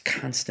 It's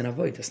constant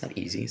avoid. It's not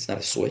easy. It's not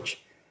a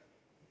switch.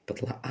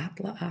 But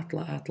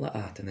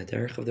la'at, in the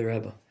derech of the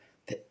Rebbe,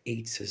 the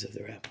eitzes of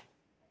the Rebbe,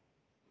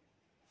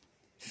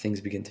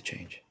 things begin to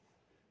change.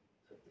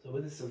 So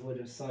with this avoid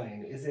of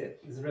sighing, is the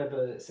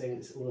Rebbe saying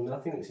it's all or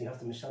nothing, so you have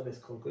to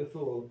mishabes kol gufo,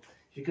 or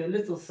if you go a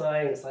little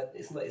sighing, it's lo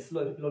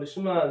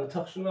lishma and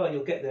tach shema,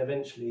 you'll get there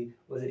eventually,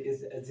 or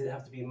does it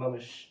have to be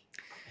mamish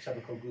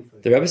shabbat kol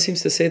gufo? The Rebbe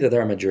seems to say that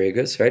there are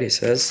madrigas, right? He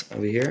says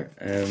over here,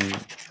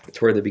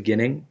 toward the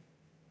beginning,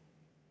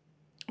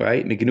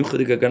 right?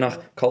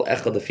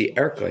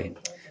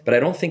 But I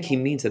don't think he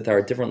means that there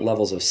are different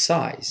levels of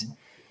sighs.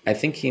 I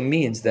think he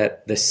means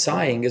that the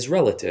sighing is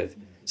relative.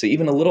 So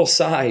even a little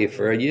sigh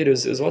for a yid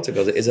is what's it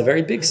called? Is a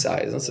very big sigh.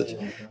 It's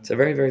a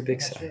very, very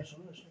big sigh.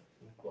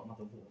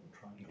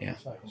 Yeah.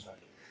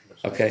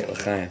 Okay,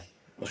 l'chaim.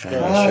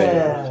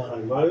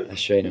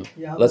 Ashreinu.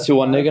 Let's do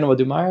one nigga and we'll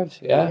do Marav.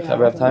 Yeah? Do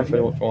we have time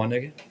for one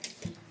nigga?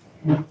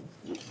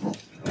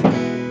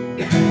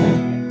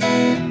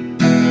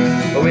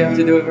 But we have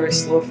to do it very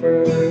slow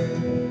for...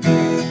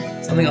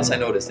 Something else I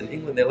noticed. In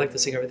England, they like to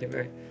sing everything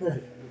very...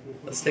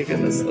 Let's take it.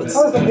 Let's.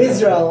 Coming from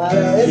Israel.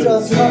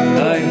 Israel's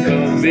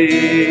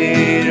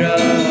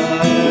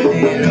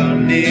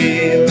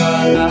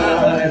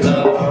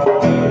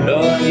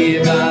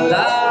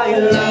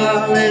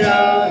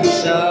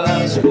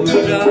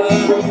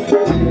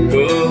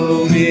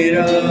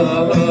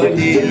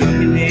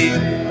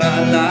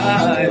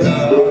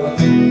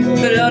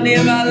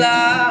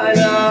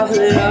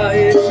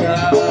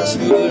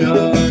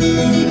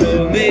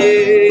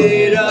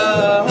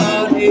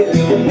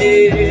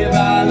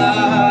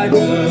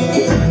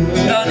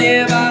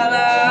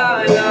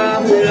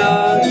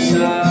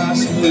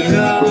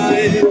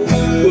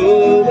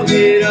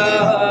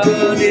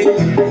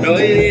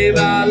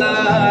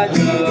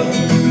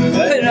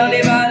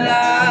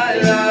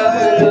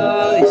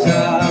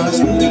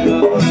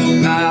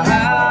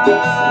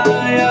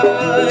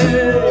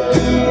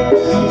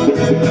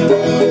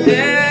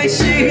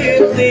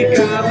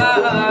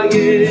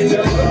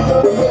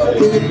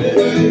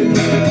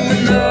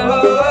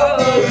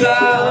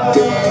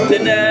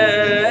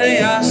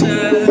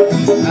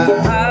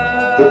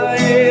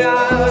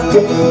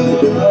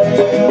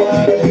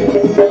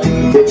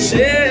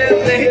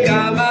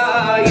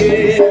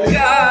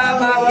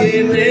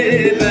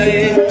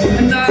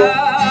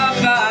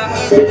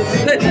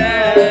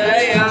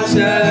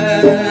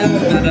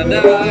la la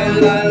la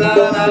la la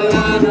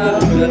la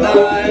la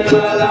la